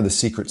just part of the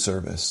Secret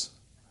Service.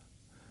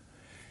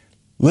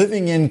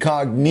 Living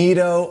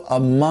incognito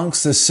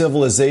amongst the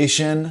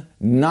civilization,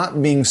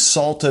 not being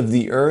salt of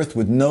the earth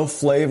with no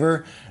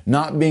flavor,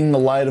 not being the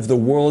light of the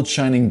world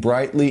shining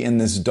brightly in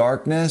this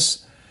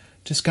darkness,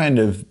 just kind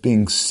of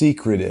being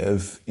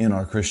secretive in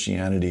our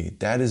Christianity.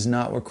 That is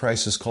not what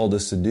Christ has called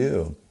us to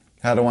do.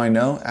 How do I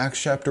know?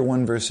 Acts chapter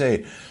 1, verse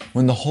 8.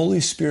 When the Holy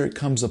Spirit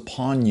comes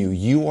upon you,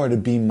 you are to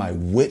be my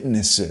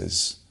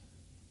witnesses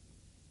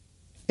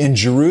in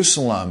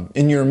Jerusalem,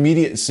 in your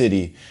immediate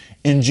city,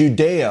 in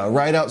Judea,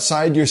 right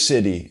outside your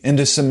city,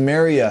 into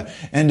Samaria,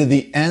 and to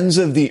the ends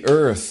of the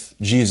earth,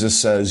 Jesus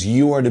says,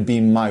 you are to be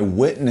my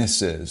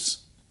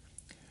witnesses.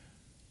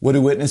 What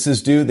do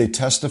witnesses do? They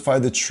testify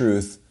the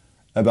truth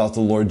about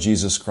the Lord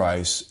Jesus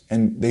Christ,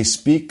 and they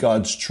speak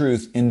God's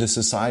truth into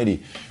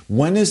society.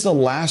 When is the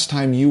last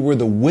time you were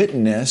the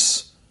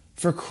witness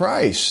for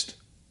Christ?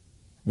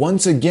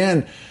 Once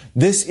again,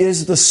 this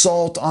is the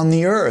salt on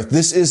the earth.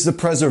 This is the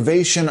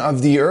preservation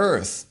of the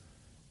earth.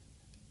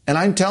 And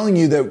I'm telling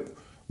you that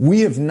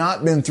we have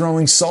not been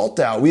throwing salt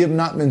out. We have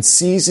not been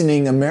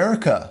seasoning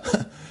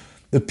America.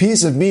 The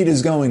piece of meat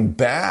is going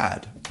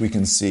bad, we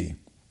can see.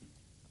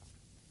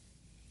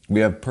 We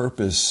have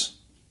purpose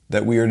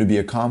that we are to be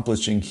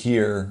accomplishing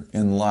here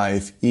in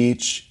life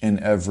each and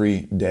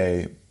every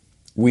day.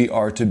 We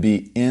are to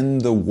be in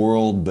the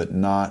world, but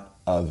not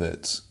of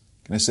it.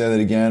 Can I say that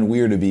again? We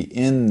are to be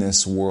in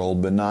this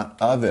world, but not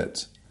of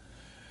it.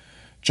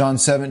 John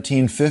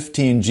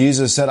 17:15,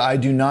 Jesus said, I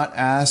do not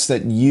ask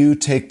that you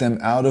take them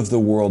out of the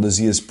world, as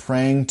he is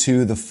praying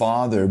to the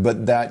Father,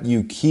 but that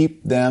you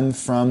keep them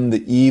from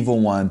the evil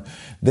one.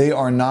 They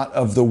are not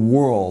of the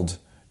world,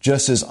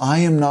 just as I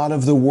am not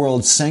of the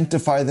world.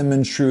 Sanctify them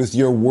in truth.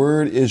 Your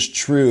word is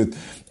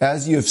truth.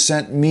 As you have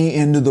sent me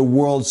into the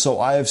world, so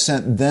I have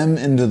sent them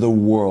into the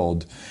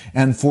world.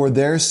 And for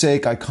their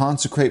sake I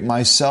consecrate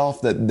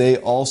myself, that they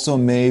also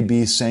may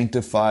be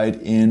sanctified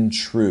in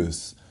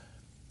truth.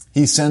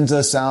 He sends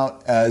us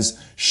out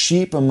as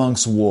sheep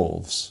amongst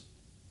wolves.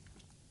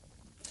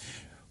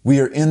 We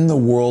are in the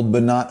world,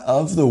 but not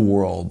of the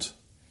world.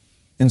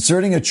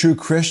 Inserting a true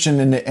Christian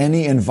into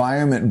any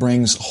environment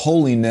brings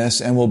holiness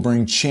and will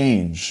bring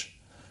change.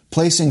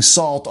 Placing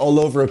salt all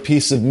over a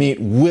piece of meat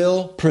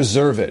will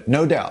preserve it,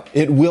 no doubt.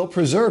 It will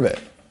preserve it.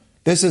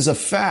 This is a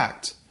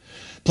fact.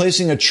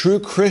 Placing a true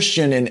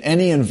Christian in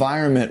any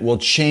environment will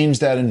change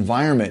that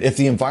environment. If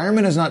the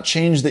environment has not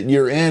changed that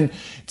you're in,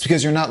 it's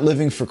because you're not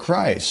living for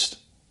Christ.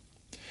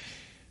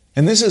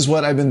 And this is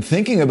what I've been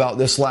thinking about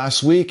this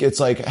last week.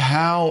 It's like,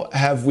 how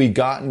have we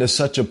gotten to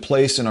such a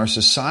place in our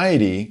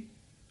society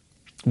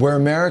where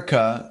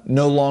America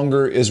no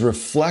longer is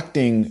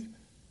reflecting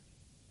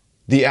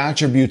the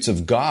attributes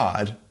of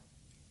God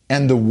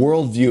and the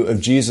worldview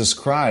of Jesus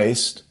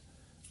Christ,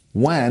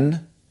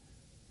 when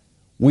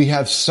we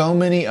have so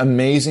many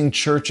amazing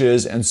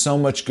churches and so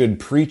much good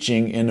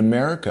preaching in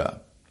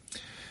America?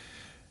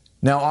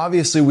 Now,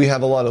 obviously, we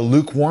have a lot of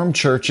lukewarm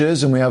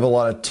churches and we have a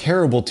lot of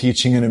terrible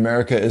teaching in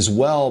America as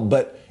well,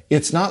 but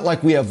it's not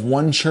like we have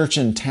one church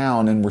in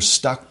town and we're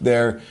stuck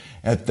there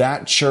at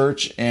that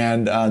church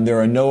and there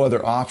are no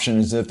other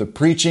options. If the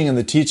preaching and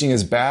the teaching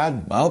is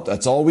bad, well,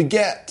 that's all we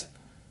get.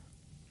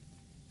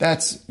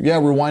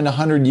 Rewind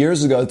 100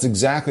 years ago. That's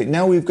exactly.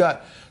 Now we've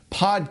got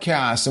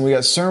podcasts and we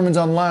got sermons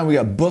online. We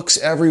got books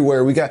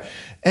everywhere.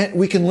 And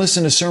we can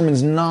listen to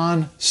sermons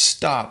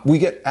non-stop. We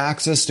get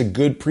access to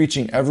good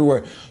preaching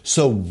everywhere.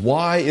 So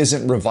why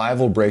isn't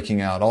revival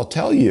breaking out? I'll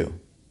tell you.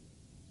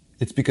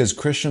 It's because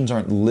Christians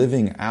aren't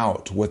living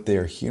out what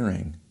they're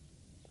hearing.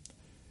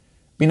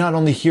 Be not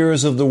only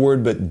hearers of the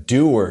word, but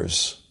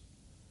doers.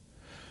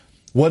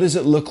 What does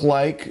it look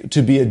like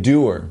to be a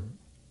doer?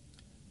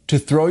 It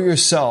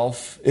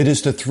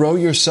is to throw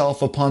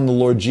yourself upon the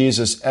Lord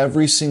Jesus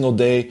every single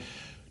day,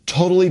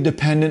 totally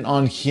dependent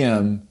on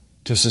Him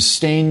to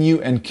sustain you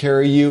and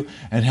carry you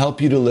and help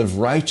you to live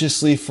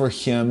righteously for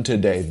Him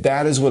today.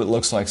 That is what it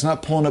looks like. It's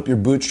not pulling up your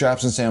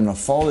bootstraps and saying, I'm going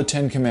to follow the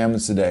 10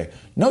 Commandments today.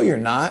 No, you're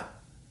not.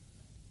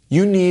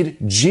 You need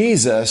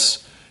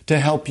Jesus to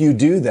help you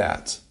do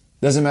that.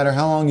 Doesn't matter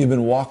how long you've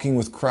been walking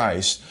with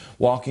Christ,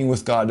 walking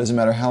with God. Doesn't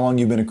matter how long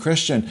you've been a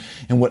Christian.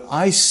 And what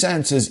I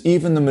sense is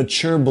even the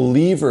mature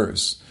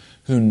believers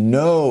who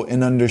know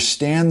and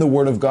understand the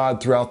Word of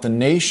God throughout the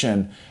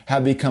nation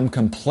have become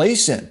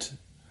complacent.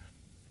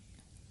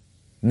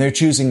 And they're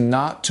choosing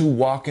not to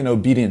walk in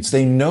obedience.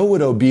 They know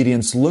what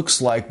obedience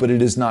looks like, but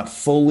it is not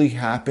fully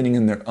happening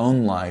in their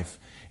own life,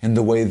 in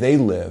the way they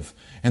live,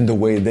 in the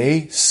way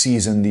they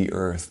season the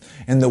earth,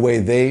 in the way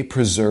they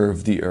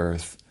preserve the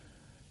earth.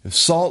 If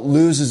salt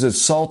loses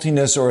its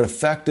saltiness or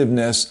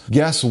effectiveness,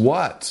 guess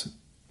what?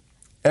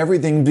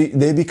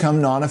 They become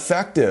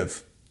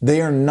non-effective. They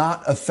are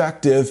not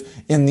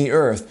effective in the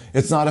earth.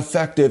 It's not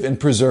effective in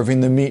preserving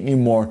the meat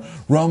anymore.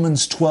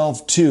 Romans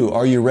 12:2.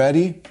 Are you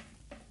ready?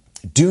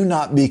 Do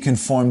not be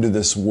conformed to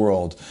this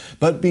world,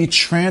 but be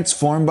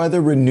transformed by the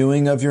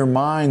renewing of your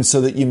mind,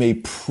 so that you may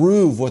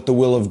prove what the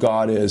will of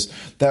God is,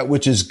 that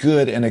which is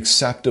good and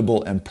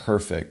acceptable and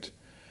perfect.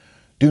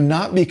 Do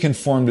not be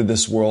conformed to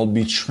this world,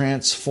 be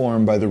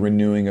transformed by the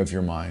renewing of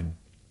your mind.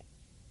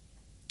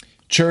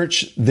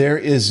 Church, there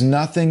is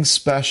nothing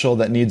special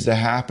that needs to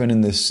happen in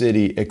this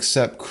city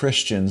except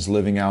Christians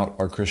living out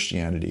our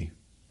Christianity.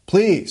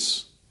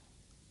 Please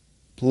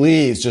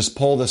just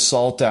pull the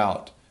salt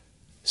out.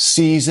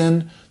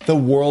 Season the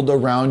world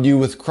around you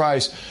with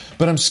Christ.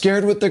 But I'm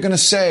scared what they're going to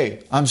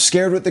say. I'm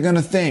scared what they're going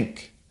to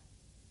think.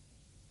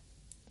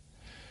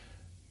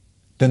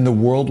 Then the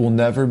world will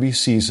never be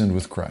seasoned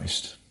with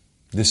Christ.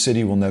 This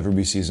city will never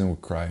be seasoned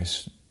with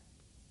Christ.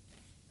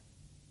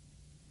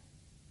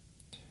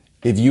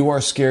 If you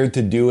are scared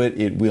to do it,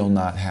 it will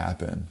not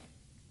happen.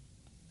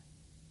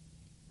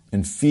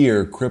 And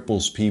fear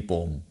cripples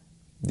people.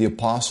 The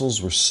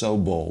apostles were so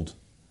bold.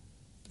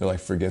 They're like,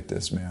 forget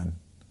this, man.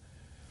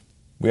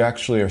 We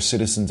actually are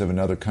citizens of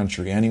another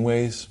country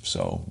anyways.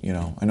 So,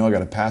 I know I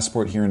got a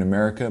passport here in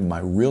America. My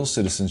real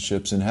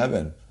citizenship's in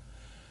heaven.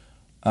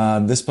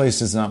 This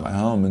place is not my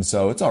home, and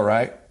so it's all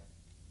right.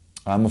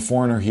 I'm a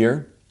foreigner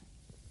here.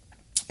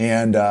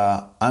 And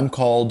I'm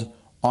called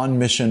on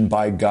mission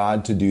by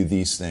God to do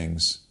these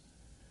things.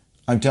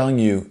 I'm telling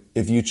you,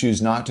 if you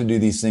choose not to do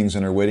these things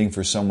and are waiting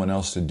for someone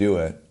else to do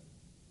it,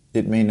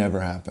 it may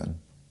never happen.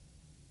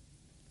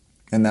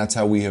 And that's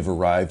how we have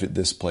arrived at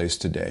this place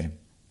today.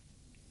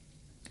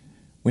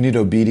 We need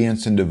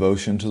obedience and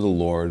devotion to the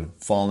Lord,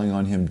 falling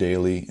on Him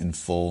daily in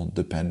full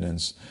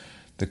dependence.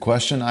 The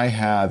question I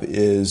have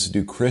is,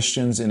 do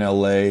Christians in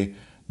LA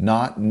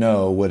not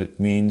know what it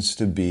means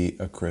to be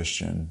a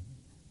Christian?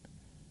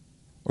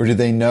 Or do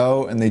they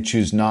know and they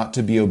choose not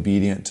to be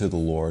obedient to the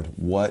Lord?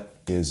 What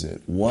is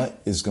it?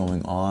 What is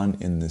going on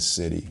in this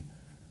city?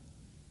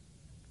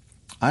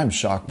 I'm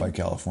shocked by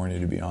California,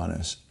 to be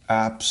honest.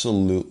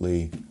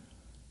 Absolutely.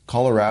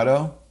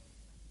 Colorado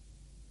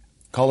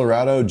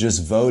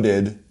just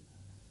voted,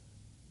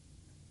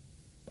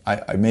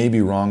 I may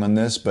be wrong on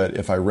this, but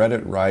if I read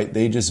it right,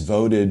 they just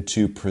voted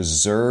to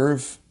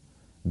preserve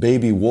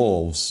baby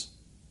wolves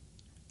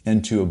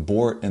and to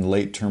abort and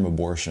late-term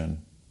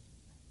abortion.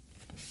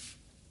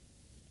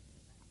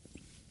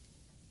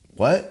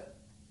 What?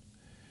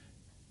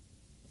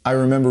 I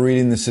remember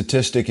reading the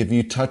statistic, if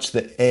you touch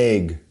the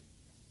egg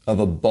of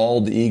a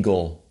bald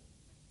eagle,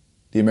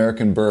 the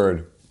American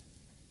bird,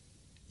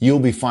 you'll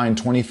be fined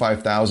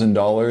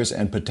 $25,000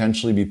 and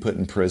potentially be put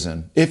in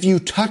prison. If you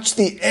touch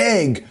the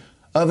egg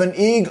of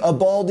a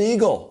bald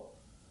eagle.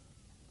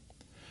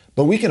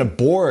 But we can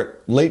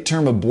abort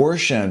late-term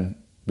abortion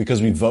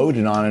because we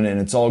voted on it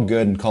and it's all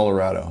good in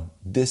Colorado.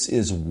 This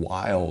is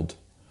wild.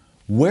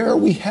 Where are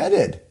we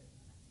headed?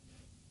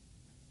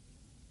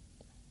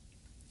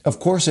 Of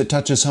course, it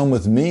touches home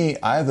with me.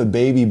 I have a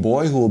baby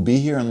boy who will be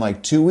here in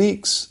like 2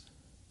 weeks.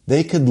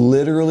 They could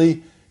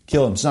literally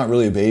kill him. It's not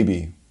really a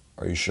baby.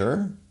 Are you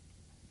sure?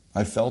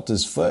 I felt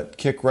his foot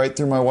kick right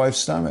through my wife's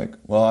stomach.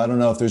 Well, I don't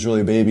know if there's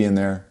really a baby in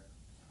there.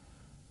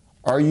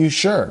 Are you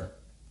sure?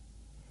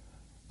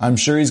 I'm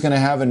sure he's going to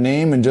have a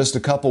name in just a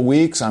couple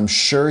weeks. I'm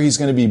sure he's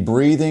going to be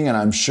breathing, and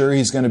I'm sure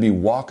he's going to be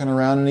walking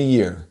around in a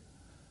year.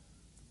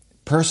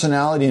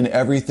 Personality and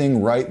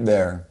everything right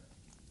there.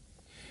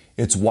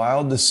 It's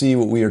wild to see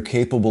what we are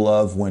capable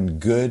of when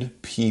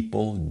good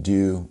people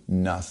do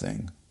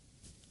nothing.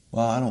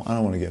 Well, I don't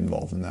want to get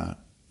involved in that.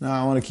 No,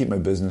 I want to keep my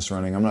business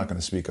running. I'm not going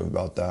to speak up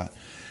about that.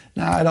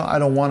 No, I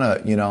don't want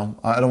to,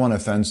 I don't want to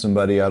offend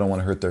somebody. I don't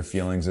want to hurt their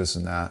feelings, this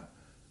and that.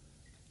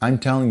 I'm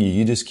telling you,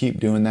 you just keep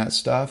doing that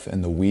stuff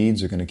and the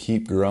weeds are going to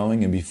keep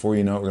growing, and before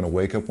you know it, we're going to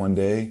wake up one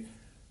day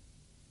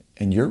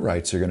and your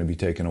rights are going to be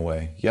taken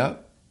away.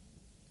 Yep,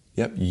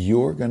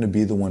 you're going to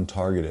be the one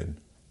targeted.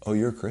 Oh,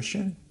 you're a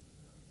Christian?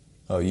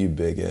 Oh, you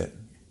bigot.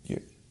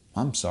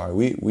 I'm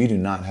sorry, we do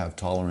not have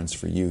tolerance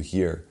for you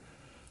here.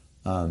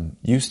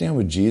 You stand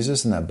with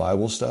Jesus and that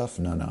Bible stuff?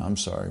 No, I'm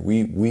sorry.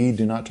 We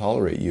do not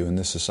tolerate you in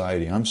this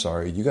society. I'm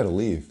sorry, you got to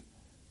leave.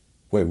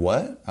 Wait,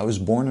 what? I was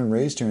born and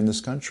raised here in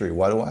this country.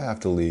 Why do I have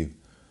to leave?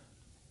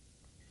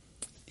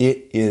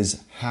 It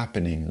is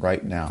happening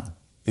right now.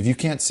 If you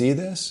can't see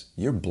this,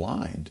 you're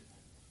blind.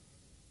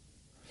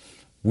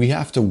 We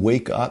have to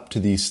wake up to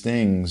these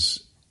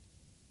things,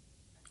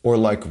 or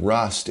like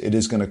rust, it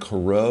is going to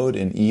corrode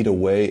and eat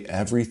away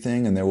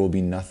everything, and there will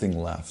be nothing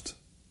left.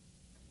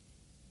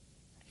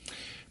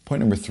 Point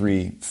number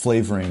 3,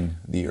 flavoring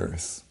the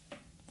earth.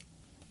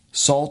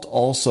 Salt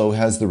also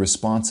has the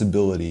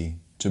responsibility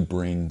to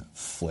bring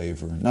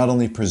flavor. Not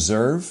only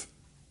preserve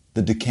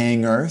the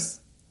decaying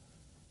earth,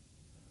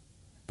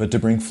 but to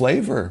bring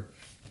flavor.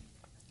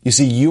 You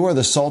see, you are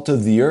the salt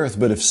of the earth,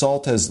 but if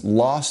salt has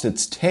lost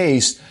its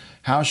taste,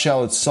 how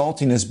shall its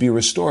saltiness be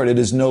restored? It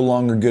is no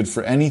longer good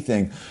for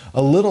anything.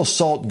 A little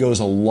salt goes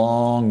a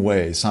long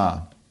ways,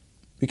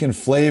 We can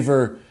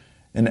flavor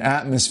an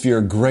atmosphere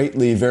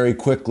greatly, very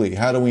quickly.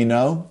 How do we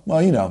know?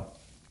 Well,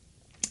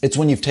 it's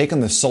when you've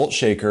taken the salt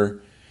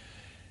shaker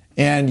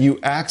and you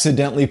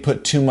accidentally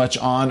put too much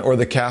on, or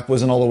the cap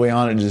wasn't all the way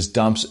on, it just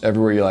dumps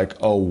everywhere. You're like,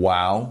 oh,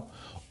 wow.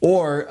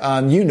 Or,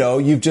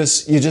 you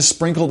just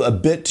sprinkled a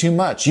bit too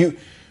much. You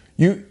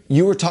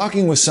were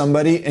talking with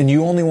somebody and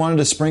you only wanted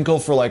to sprinkle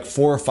for like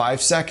 4 or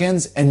 5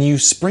 seconds and you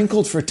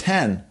sprinkled for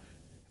 10.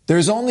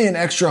 There's only an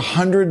extra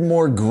 100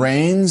 more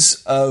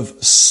grains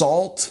of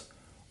salt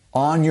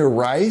on your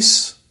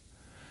rice,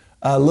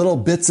 little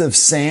bits of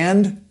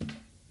sand,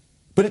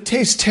 but it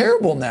tastes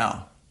terrible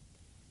now.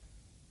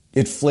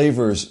 It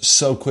flavors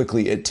so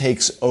quickly, it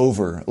takes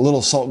over. A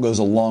little salt goes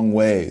a long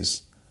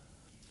ways.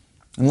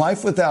 And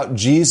life without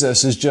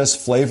Jesus is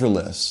just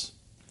flavorless.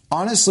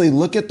 Honestly,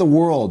 look at the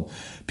world.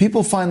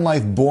 People find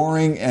life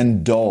boring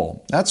and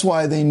dull. That's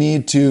why they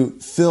need to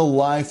fill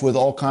life with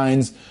all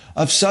kinds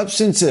of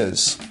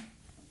substances.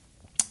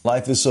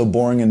 Life is so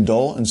boring and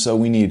dull, and so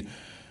we need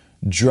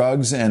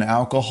drugs and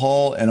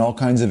alcohol and all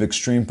kinds of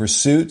extreme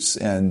pursuits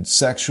and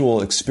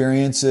sexual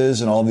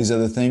experiences and all these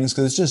other things,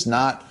 because it's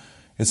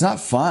not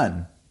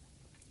fun.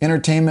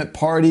 Entertainment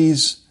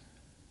parties.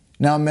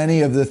 Now,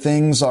 many of the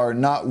things are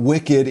not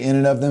wicked in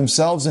and of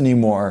themselves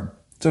anymore.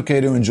 It's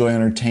okay to enjoy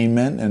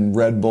entertainment and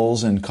Red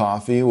Bulls and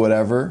coffee,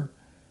 whatever.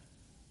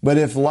 But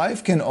if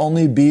life can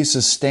only be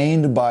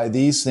sustained by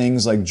these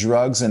things like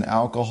drugs and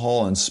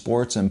alcohol and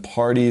sports and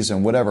parties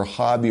and whatever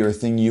hobby or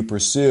thing you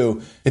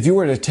pursue, if you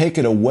were to take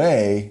it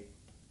away,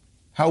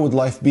 how would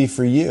life be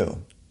for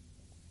you?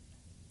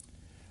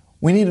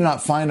 We need to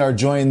not find our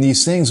joy in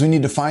these things. We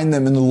need to find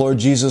them in the Lord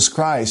Jesus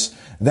Christ.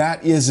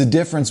 That is the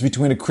difference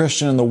between a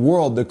Christian and the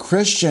world. The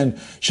Christian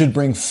should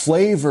bring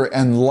flavor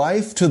and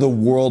life to the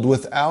world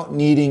without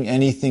needing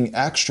anything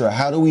extra.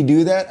 How do we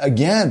do that?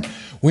 Again,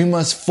 we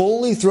must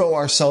fully throw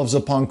ourselves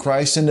upon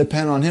Christ and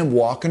depend on Him.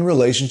 Walk in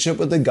relationship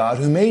with the God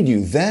who made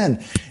you.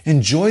 Then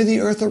enjoy the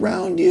earth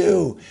around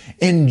you.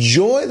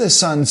 Enjoy the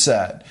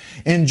sunset.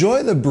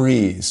 Enjoy the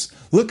breeze.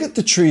 Look at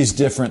the trees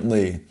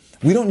differently.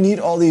 We don't need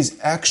all these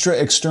extra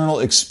external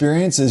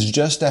experiences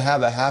just to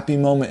have a happy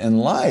moment in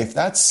life.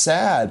 That's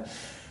sad.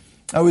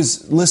 I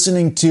was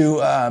listening to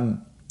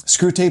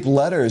Screwtape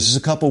Letters just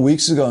a couple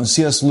weeks ago, and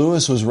C.S.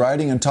 Lewis was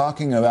writing and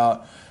talking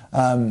about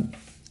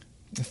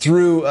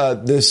through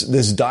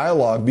this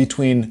dialogue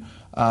between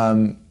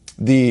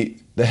the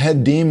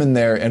head demon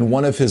there and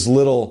one of his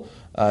little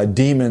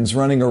demons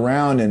running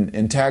around and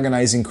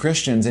antagonizing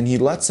Christians, and he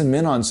lets him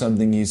in on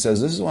something. He says,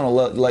 "This is what I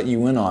want to let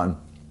you in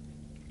on."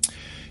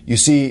 You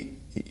see,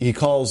 he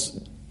calls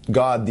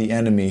God the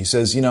enemy. He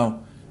says,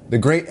 the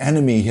great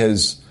enemy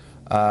has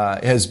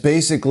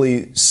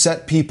basically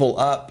set people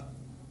up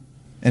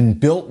and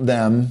built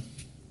them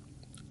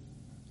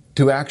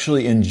to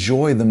actually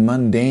enjoy the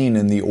mundane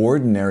and the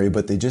ordinary,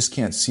 but they just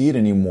can't see it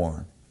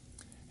anymore.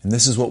 And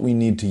this is what we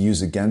need to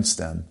use against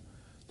them.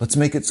 Let's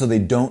make it so they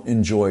don't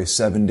enjoy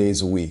 7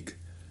 days a week.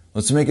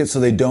 Let's make it so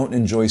they don't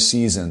enjoy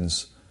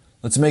seasons.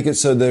 Let's make it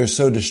so they're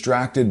so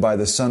distracted by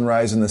the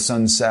sunrise and the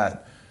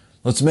sunset.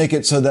 Let's make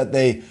it so that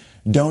they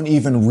don't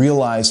even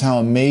realize how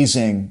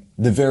amazing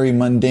the very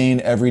mundane,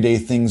 everyday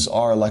things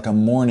are, like a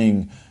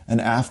morning,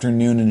 an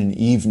afternoon, and an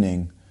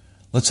evening.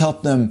 Let's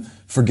help them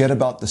forget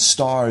about the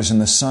stars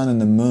and the sun and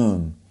the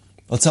moon.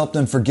 Let's help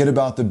them forget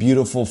about the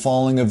beautiful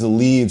falling of the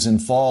leaves in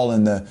fall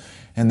and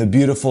the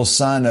beautiful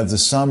sun of the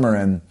summer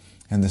and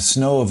the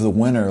snow of the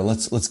winter.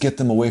 Let's get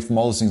them away from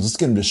all those things. Let's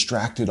get them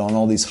distracted on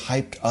all these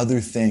hyped other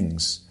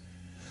things.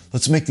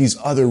 Let's make these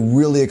other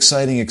really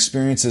exciting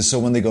experiences so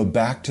when they go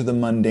back to the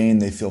mundane,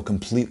 they feel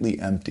completely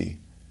empty.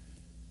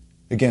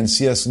 Again,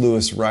 C.S.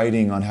 Lewis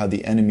writing on how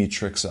the enemy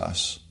tricks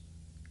us.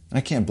 And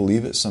I can't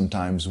believe it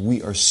sometimes.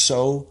 We are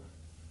so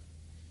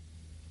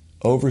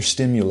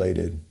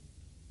overstimulated.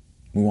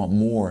 We want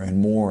more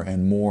and more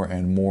and more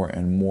and more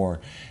and more.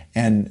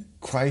 And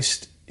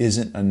Christ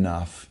isn't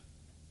enough.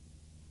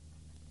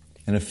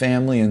 And a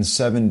family in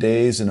 7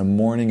 days, and a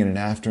morning and an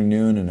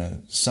afternoon and a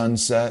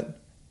sunset,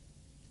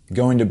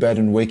 going to bed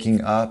and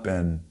waking up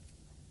and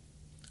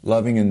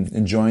loving and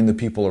enjoying the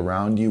people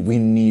around you, we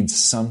need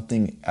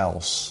something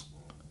else.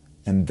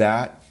 And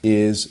that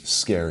is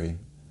scary.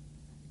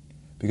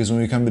 Because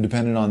when we become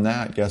dependent on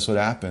that, guess what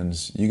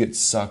happens? You get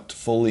sucked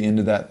fully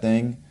into that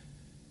thing.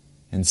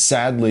 And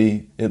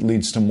sadly, it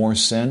leads to more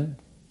sin.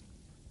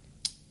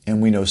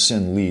 And we know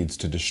sin leads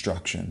to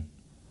destruction.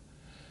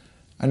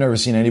 I've never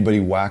seen anybody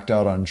whacked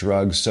out on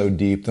drugs so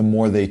deep. The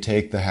more they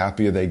take, the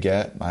happier they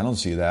get. I don't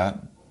see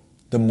that.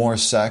 The more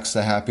sex,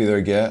 the happier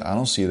they get. I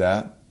don't see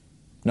that.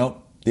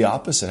 Nope, the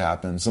opposite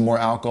happens. The more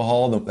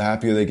alcohol, the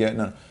happier they get.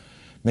 No,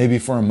 maybe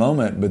for a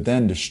moment, but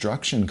then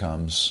destruction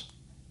comes.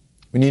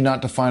 We need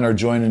not to find our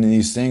joy in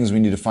these things. We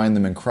need to find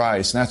them in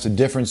Christ. And that's the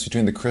difference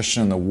between the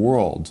Christian and the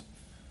world.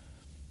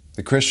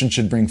 The Christian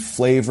should bring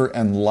flavor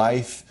and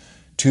life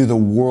to the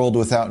world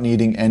without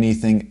needing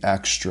anything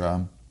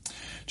extra.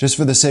 Just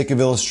for the sake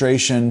of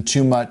illustration,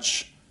 too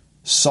much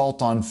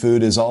salt on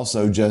food is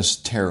also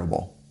just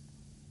terrible.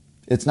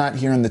 It's not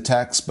here in the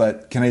text,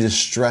 but can I just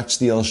stretch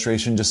the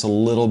illustration just a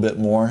little bit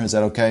more? Is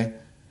that okay?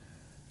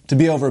 To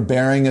be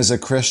overbearing as a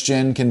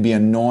Christian can be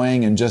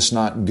annoying and just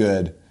not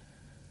good.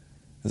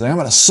 It's like, I'm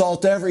going to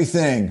salt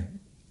everything.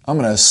 I'm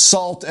going to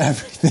salt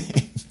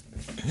everything.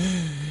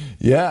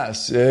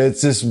 Yes,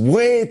 it's just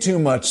way too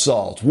much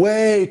salt.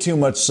 Way too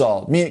much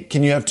salt.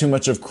 Can you have too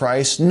much of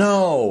Christ?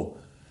 No.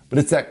 But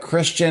it's that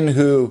Christian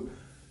who,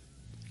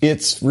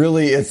 it's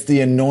the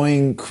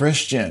annoying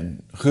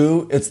Christian.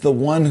 It's the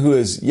one who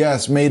has,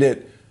 yes, made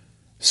it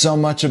so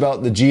much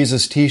about the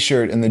Jesus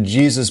t-shirt and the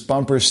Jesus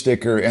bumper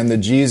sticker and the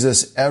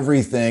Jesus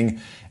everything,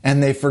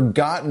 and they've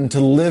forgotten to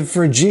live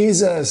for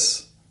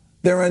Jesus.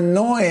 They're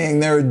annoying,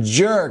 they're a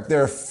jerk,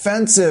 they're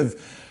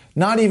offensive,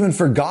 not even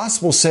for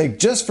gospel's sake,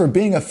 just for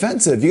being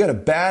offensive. You got a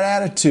bad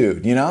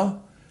attitude,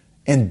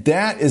 And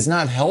that is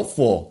not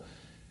helpful.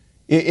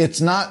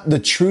 It's not the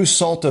true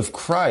salt of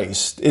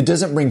Christ. It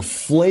doesn't bring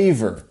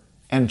flavor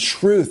and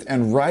truth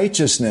and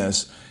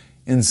righteousness.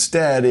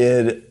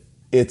 Instead,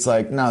 it's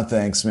like, no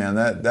thanks, man.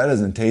 That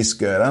doesn't taste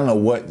good. I don't know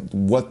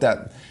what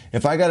that,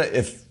 if I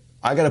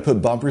gotta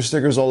put bumper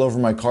stickers all over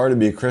my car to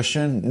be a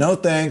Christian, no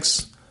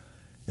thanks.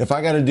 If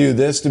I gotta do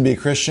this to be a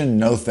Christian,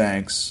 no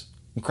thanks.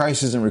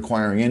 Christ isn't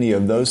requiring any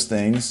of those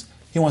things.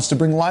 He wants to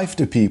bring life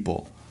to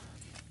people.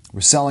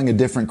 We're selling a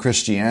different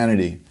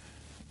Christianity.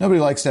 Nobody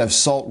likes to have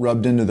salt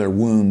rubbed into their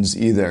wounds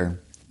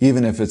either,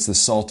 even if it's the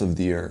salt of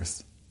the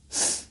earth.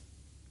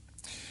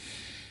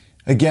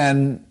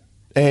 Again,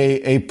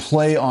 a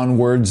play on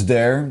words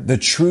there. The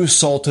true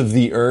salt of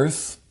the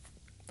earth,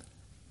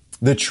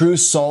 the true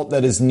salt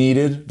that is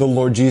needed, the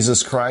Lord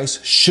Jesus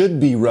Christ, should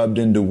be rubbed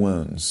into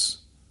wounds.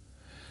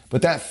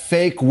 But that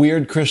fake,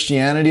 weird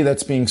Christianity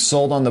that's being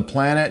sold on the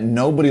planet,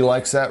 nobody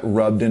likes that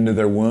rubbed into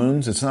their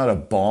wounds. It's not a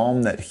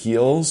balm that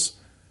heals.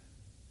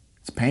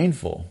 It's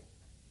painful.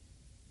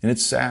 And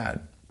it's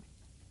sad.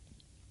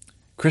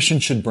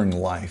 Christians should bring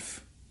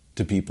life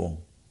to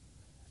people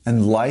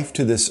and life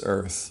to this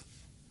earth.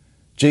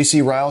 J.C.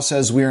 Ryle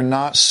says we are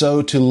not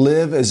so to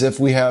live as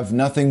if we have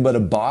nothing but a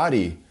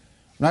body.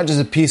 Not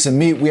just a piece of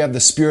meat, we have the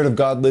Spirit of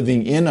God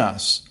living in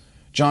us.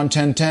 John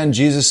 10:10,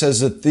 Jesus says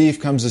the thief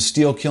comes to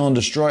steal, kill, and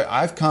destroy.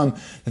 I've come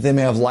that they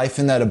may have life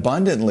in that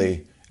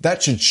abundantly.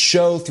 That should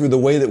show through the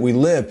way that we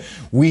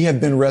live. We have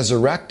been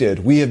resurrected.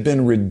 We have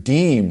been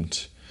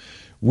redeemed.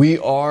 We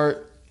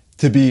are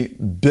to be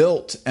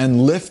built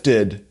and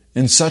lifted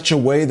in such a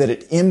way that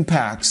it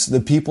impacts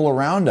the people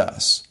around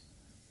us.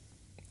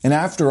 And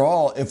after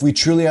all, if we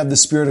truly have the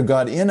Spirit of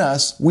God in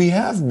us, we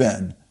have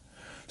been.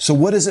 So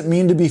what does it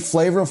mean to be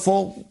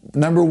flavorful?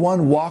 Number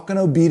one, walk in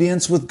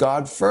obedience with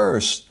God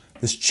first.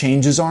 This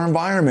changes our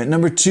environment.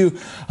 Number two,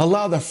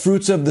 allow the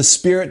fruits of the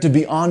Spirit to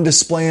be on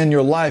display in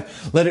your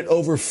life. Let it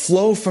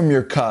overflow from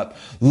your cup.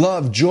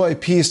 Love, joy,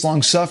 peace,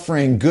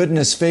 long-suffering,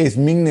 goodness, faith,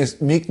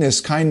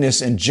 meekness,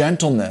 kindness, and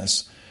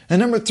gentleness.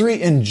 And number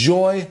three,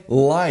 enjoy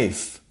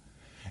life.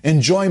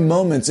 Enjoy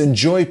moments.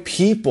 Enjoy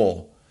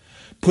people.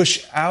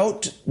 Push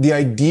out the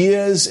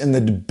ideas and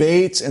the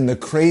debates and the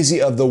crazy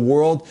of the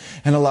world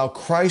and allow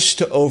Christ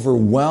to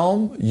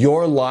overwhelm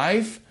your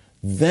life.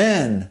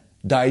 Then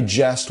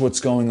digest what's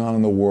going on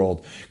in the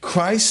world.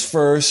 Christ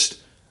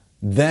first,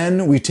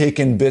 then we take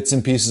in bits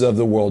and pieces of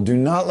the world. Do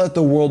not let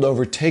the world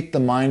overtake the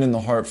mind and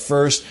the heart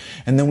first,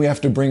 and then we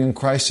have to bring in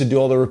Christ to do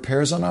all the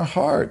repairs on our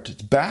heart.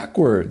 It's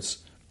backwards.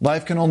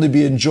 Life can only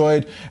be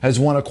enjoyed as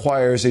one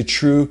acquires a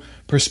true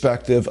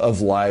perspective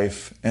of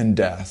life and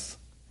death,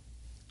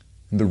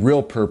 and the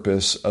real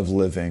purpose of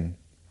living.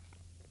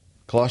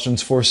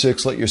 Colossians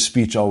 4:6, let your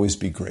speech always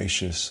be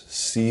gracious,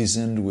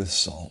 seasoned with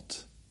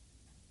salt.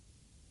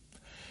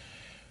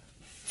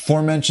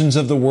 4 mentions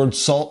of the word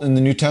salt in the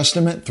New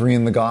Testament, 3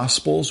 in the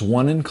Gospels,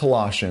 1 in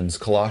Colossians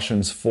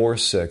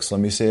 4:6. Let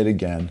me say it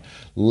again.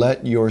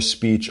 Let your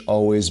speech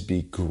always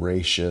be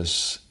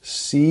gracious,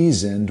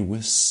 seasoned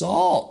with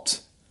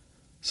salt,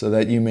 so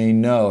that you may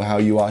know how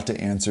you ought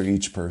to answer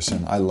each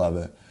person. I love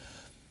it.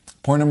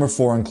 Point number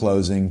 4 in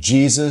closing,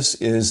 Jesus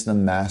is the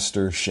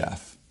master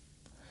chef.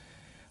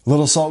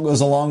 Little salt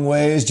goes a long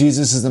ways.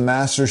 Jesus is the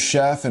master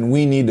chef, and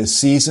we need to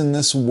season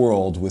this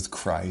world with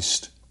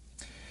Christ.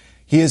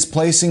 He is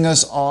placing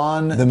us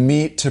on the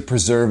meat to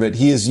preserve it.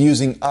 He is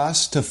using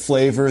us to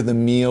flavor the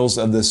meals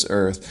of this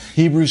earth.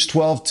 Hebrews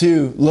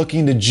 12:2,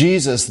 looking to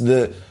Jesus,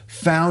 the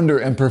founder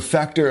and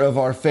perfecter of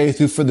our faith,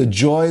 who for the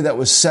joy that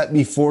was set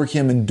before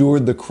him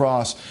endured the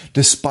cross,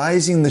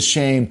 despising the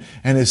shame,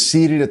 and is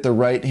seated at the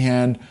right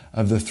hand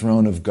of the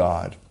throne of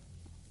God.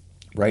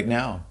 Right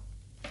now,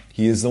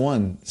 he is the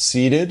one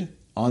seated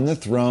on the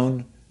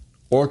throne,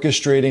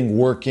 orchestrating,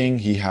 working.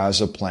 He has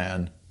a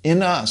plan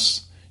in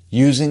us,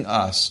 using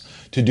us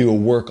to do a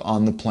work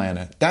on the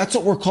planet. That's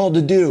what we're called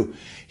to do.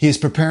 He is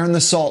preparing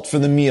the salt for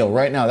the meal.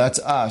 Right now, that's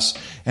us.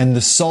 And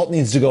the salt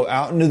needs to go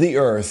out into the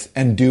earth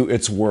and do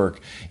its work.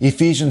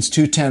 Ephesians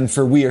 2:10,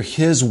 for we are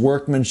his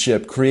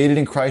workmanship, created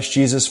in Christ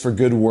Jesus for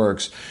good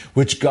works,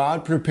 which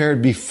God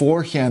prepared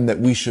beforehand that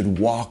we should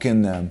walk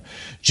in them.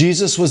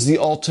 Jesus was the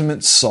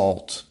ultimate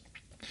salt,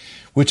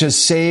 which has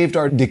saved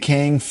our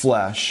decaying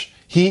flesh.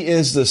 He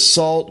is the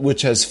salt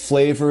which has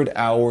flavored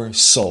our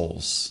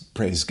souls.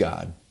 Praise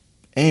God.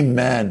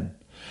 Amen.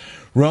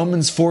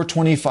 Romans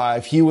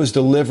 4:25, he was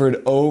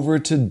delivered over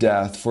to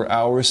death for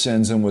our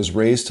sins and was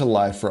raised to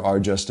life for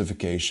our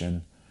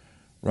justification.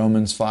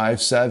 Romans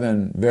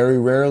 5:7, very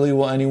rarely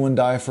will anyone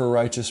die for a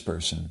righteous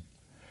person.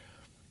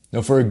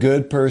 Though for a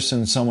good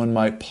person, someone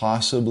might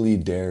possibly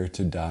dare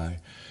to die.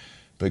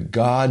 But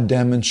God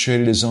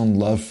demonstrated his own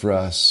love for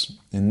us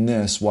in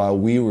this: while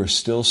we were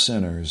still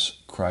sinners,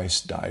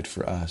 Christ died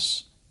for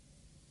us.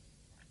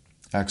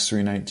 Acts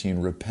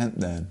 3:19, repent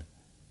then,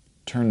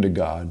 turn to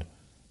God,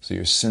 so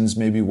your sins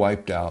may be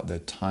wiped out,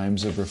 that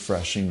times of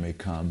refreshing may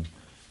come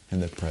in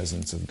the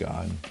presence of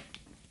God.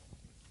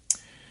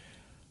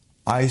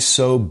 I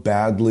so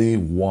badly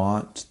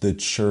want the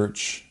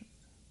church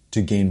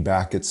to gain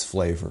back its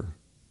flavor.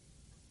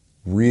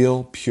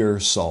 Real, pure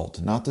salt,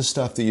 not the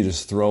stuff that you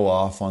just throw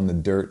off on the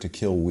dirt to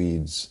kill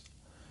weeds.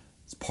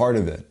 It's part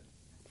of it.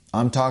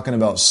 I'm talking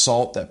about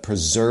salt that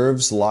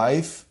preserves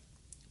life,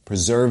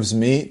 preserves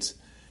meat,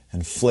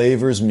 and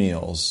flavors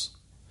meals.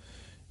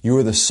 You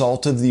are the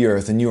salt of the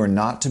earth, and you are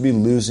not to be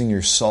losing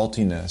your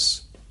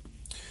saltiness.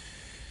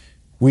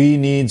 We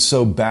need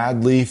so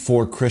badly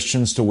for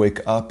Christians to wake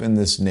up in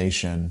this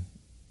nation.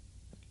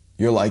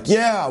 You're like,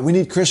 yeah, we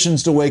need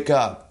Christians to wake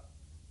up.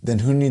 Then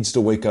who needs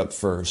to wake up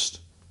first?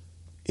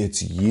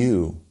 It's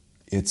you.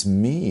 It's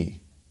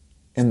me.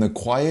 In the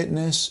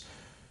quietness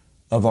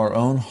of our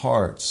own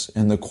hearts,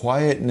 in the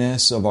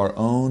quietness of our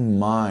own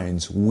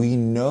minds, we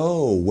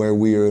know where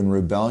we are in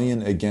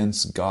rebellion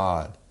against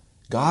God.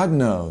 God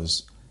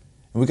knows.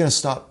 And we got to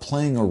stop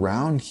playing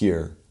around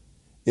here.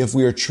 If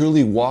we are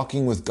truly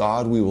walking with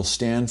God, we will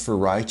stand for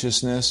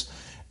righteousness,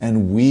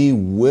 and we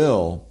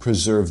will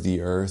preserve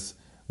the earth.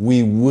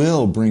 We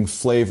will bring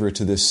flavor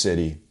to this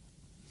city.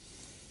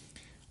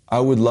 I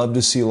would love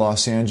to see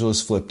Los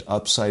Angeles flipped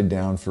upside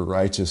down for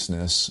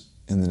righteousness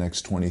in the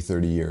next 20,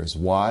 30 years.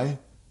 Why?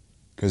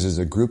 Because there's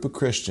a group of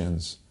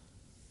Christians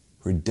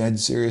who are dead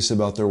serious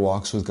about their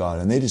walks with God,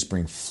 and they just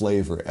bring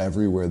flavor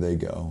everywhere they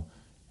go.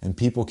 And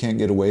people can't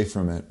get away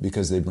from it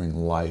because they bring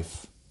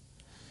life.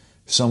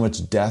 So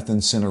much death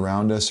and sin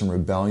around us and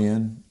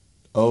rebellion.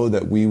 Oh,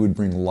 that we would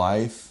bring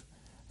life,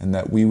 and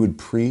that we would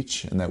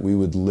preach, and that we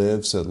would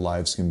live so that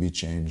lives can be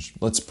changed.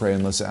 Let's pray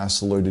and let's ask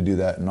the Lord to do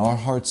that in our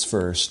hearts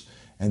first,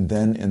 and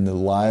then in the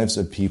lives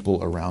of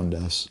people around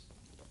us.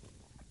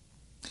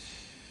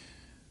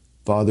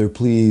 Father,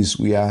 please,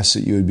 we ask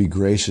that you would be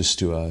gracious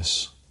to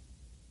us.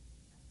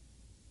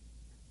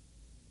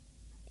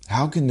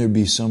 How can there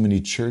be so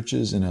many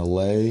churches in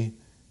LA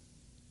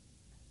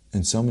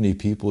and so many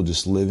people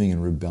just living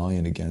in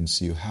rebellion against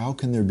you? How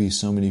can there be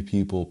so many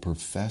people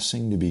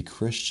professing to be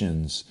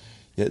Christians,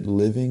 yet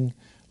living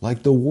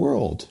like the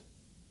world?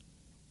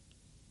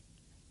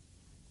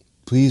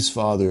 Please,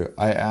 Father,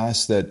 I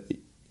ask that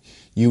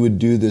you would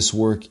do this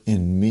work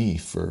in me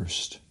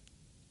first.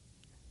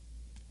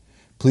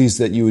 Please,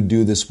 that you would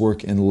do this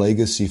work in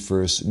Legacy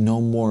first.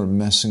 No more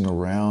messing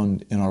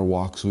around in our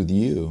walks with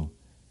you.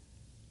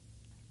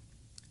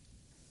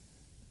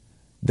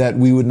 That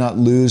we would not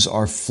lose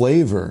our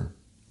flavor,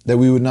 that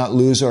we would not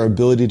lose our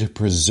ability to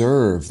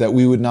preserve, that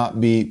we would not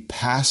be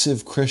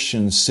passive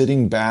Christians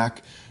sitting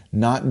back,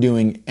 not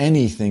doing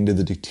anything to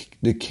the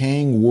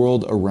decaying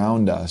world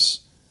around us.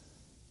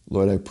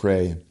 Lord, I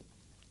pray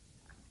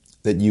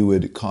that you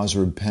would cause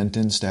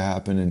repentance to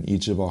happen in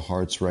each of our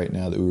hearts right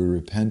now, that we would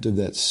repent of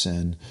that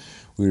sin,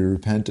 we would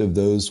repent of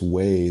those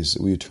ways,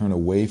 that we would turn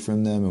away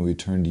from them and we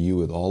turn to you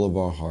with all of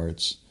our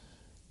hearts.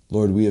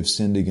 Lord, we have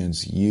sinned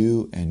against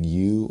you and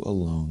you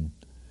alone.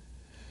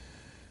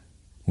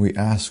 We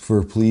ask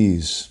for,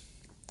 please,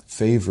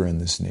 favor in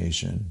this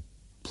nation.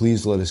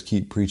 Please let us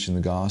keep preaching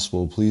the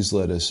gospel. Please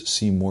let us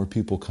see more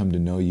people come to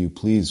know you.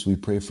 Please, we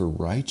pray for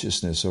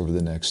righteousness over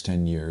the next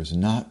 10 years,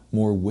 not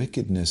more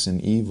wickedness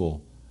and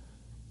evil.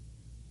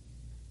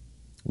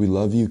 We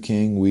love you,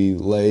 King. We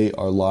lay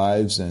our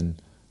lives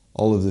and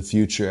all of the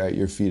future at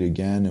your feet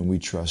again, and we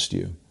trust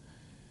you.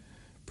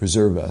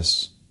 Preserve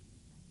us.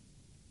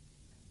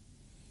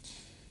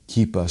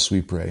 Keep us,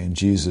 we pray. In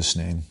Jesus'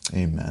 name,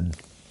 amen.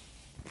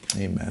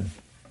 Amen.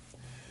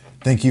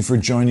 Thank you for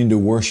joining to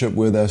worship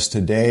with us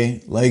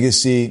today.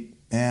 Legacy,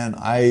 man,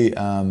 I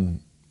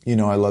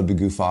love to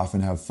goof off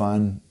and have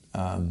fun.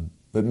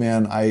 But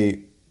man,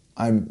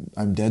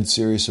 I'm dead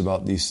serious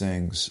about these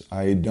things.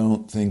 I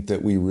don't think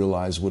that we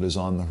realize what is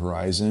on the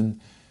horizon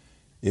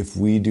if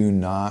we do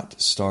not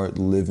start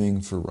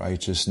living for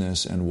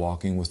righteousness and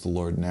walking with the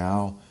Lord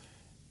now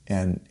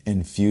and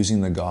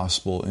infusing the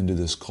gospel into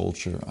this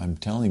culture. I'm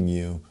telling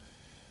you,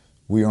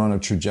 we are on a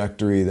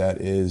trajectory that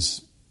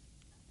is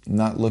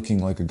not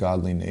looking like a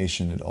godly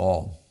nation at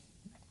all.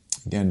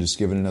 Again, just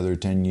give it another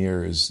 10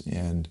 years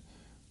and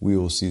we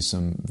will see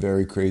some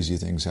very crazy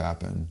things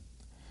happen.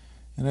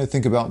 And I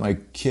think about my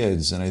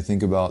kids and I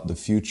think about the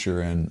future,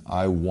 and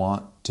I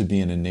want to be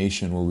in a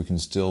nation where we can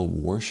still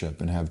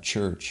worship and have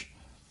church.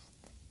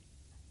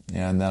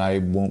 And that I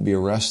won't be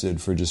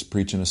arrested for just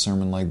preaching a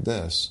sermon like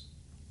this.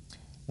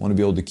 I want to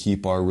be able to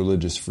keep our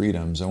religious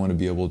freedoms. I want to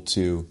be able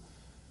to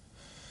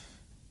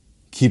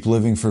keep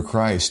living for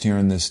Christ here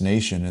in this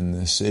nation, in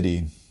this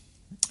city.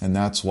 And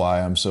that's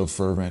why I'm so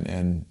fervent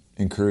and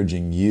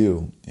encouraging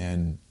you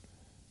and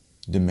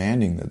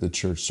demanding that the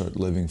church start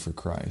living for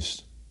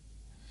Christ.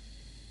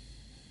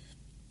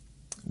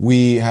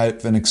 We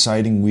have an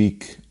exciting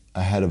week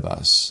ahead of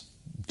us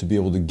to be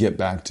able to get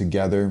back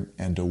together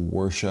and to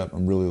worship.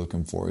 I'm really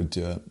looking forward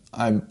to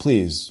it.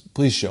 Please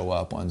show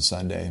up on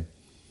Sunday.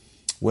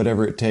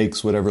 Whatever it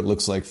takes, whatever it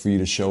looks like for you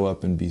to show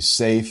up and be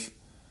safe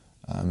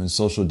and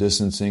social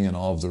distancing and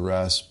all of the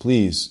rest.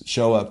 Please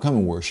show up, come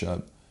and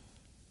worship.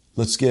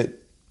 Let's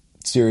get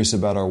serious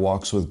about our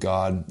walks with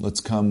God.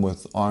 Let's come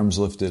with arms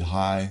lifted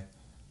high.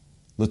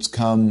 Let's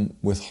come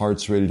with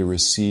hearts ready to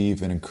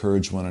receive and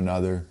encourage one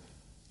another.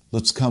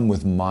 Let's come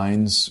with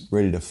minds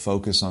ready to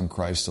focus on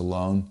Christ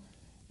alone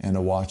and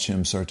to watch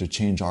Him start to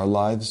change our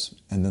lives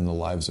and then the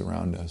lives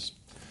around us.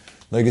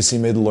 Legacy,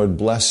 may the Lord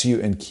bless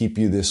you and keep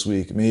you this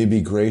week. May He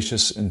be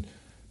gracious and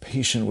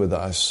patient with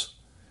us.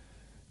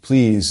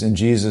 Please, in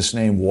Jesus'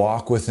 name,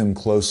 walk with him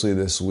closely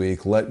this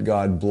week. Let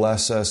God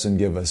bless us and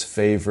give us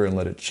favor and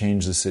let it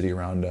change the city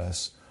around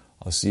us.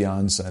 I'll see you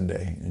on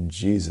Sunday. In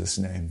Jesus'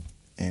 name,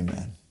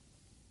 amen.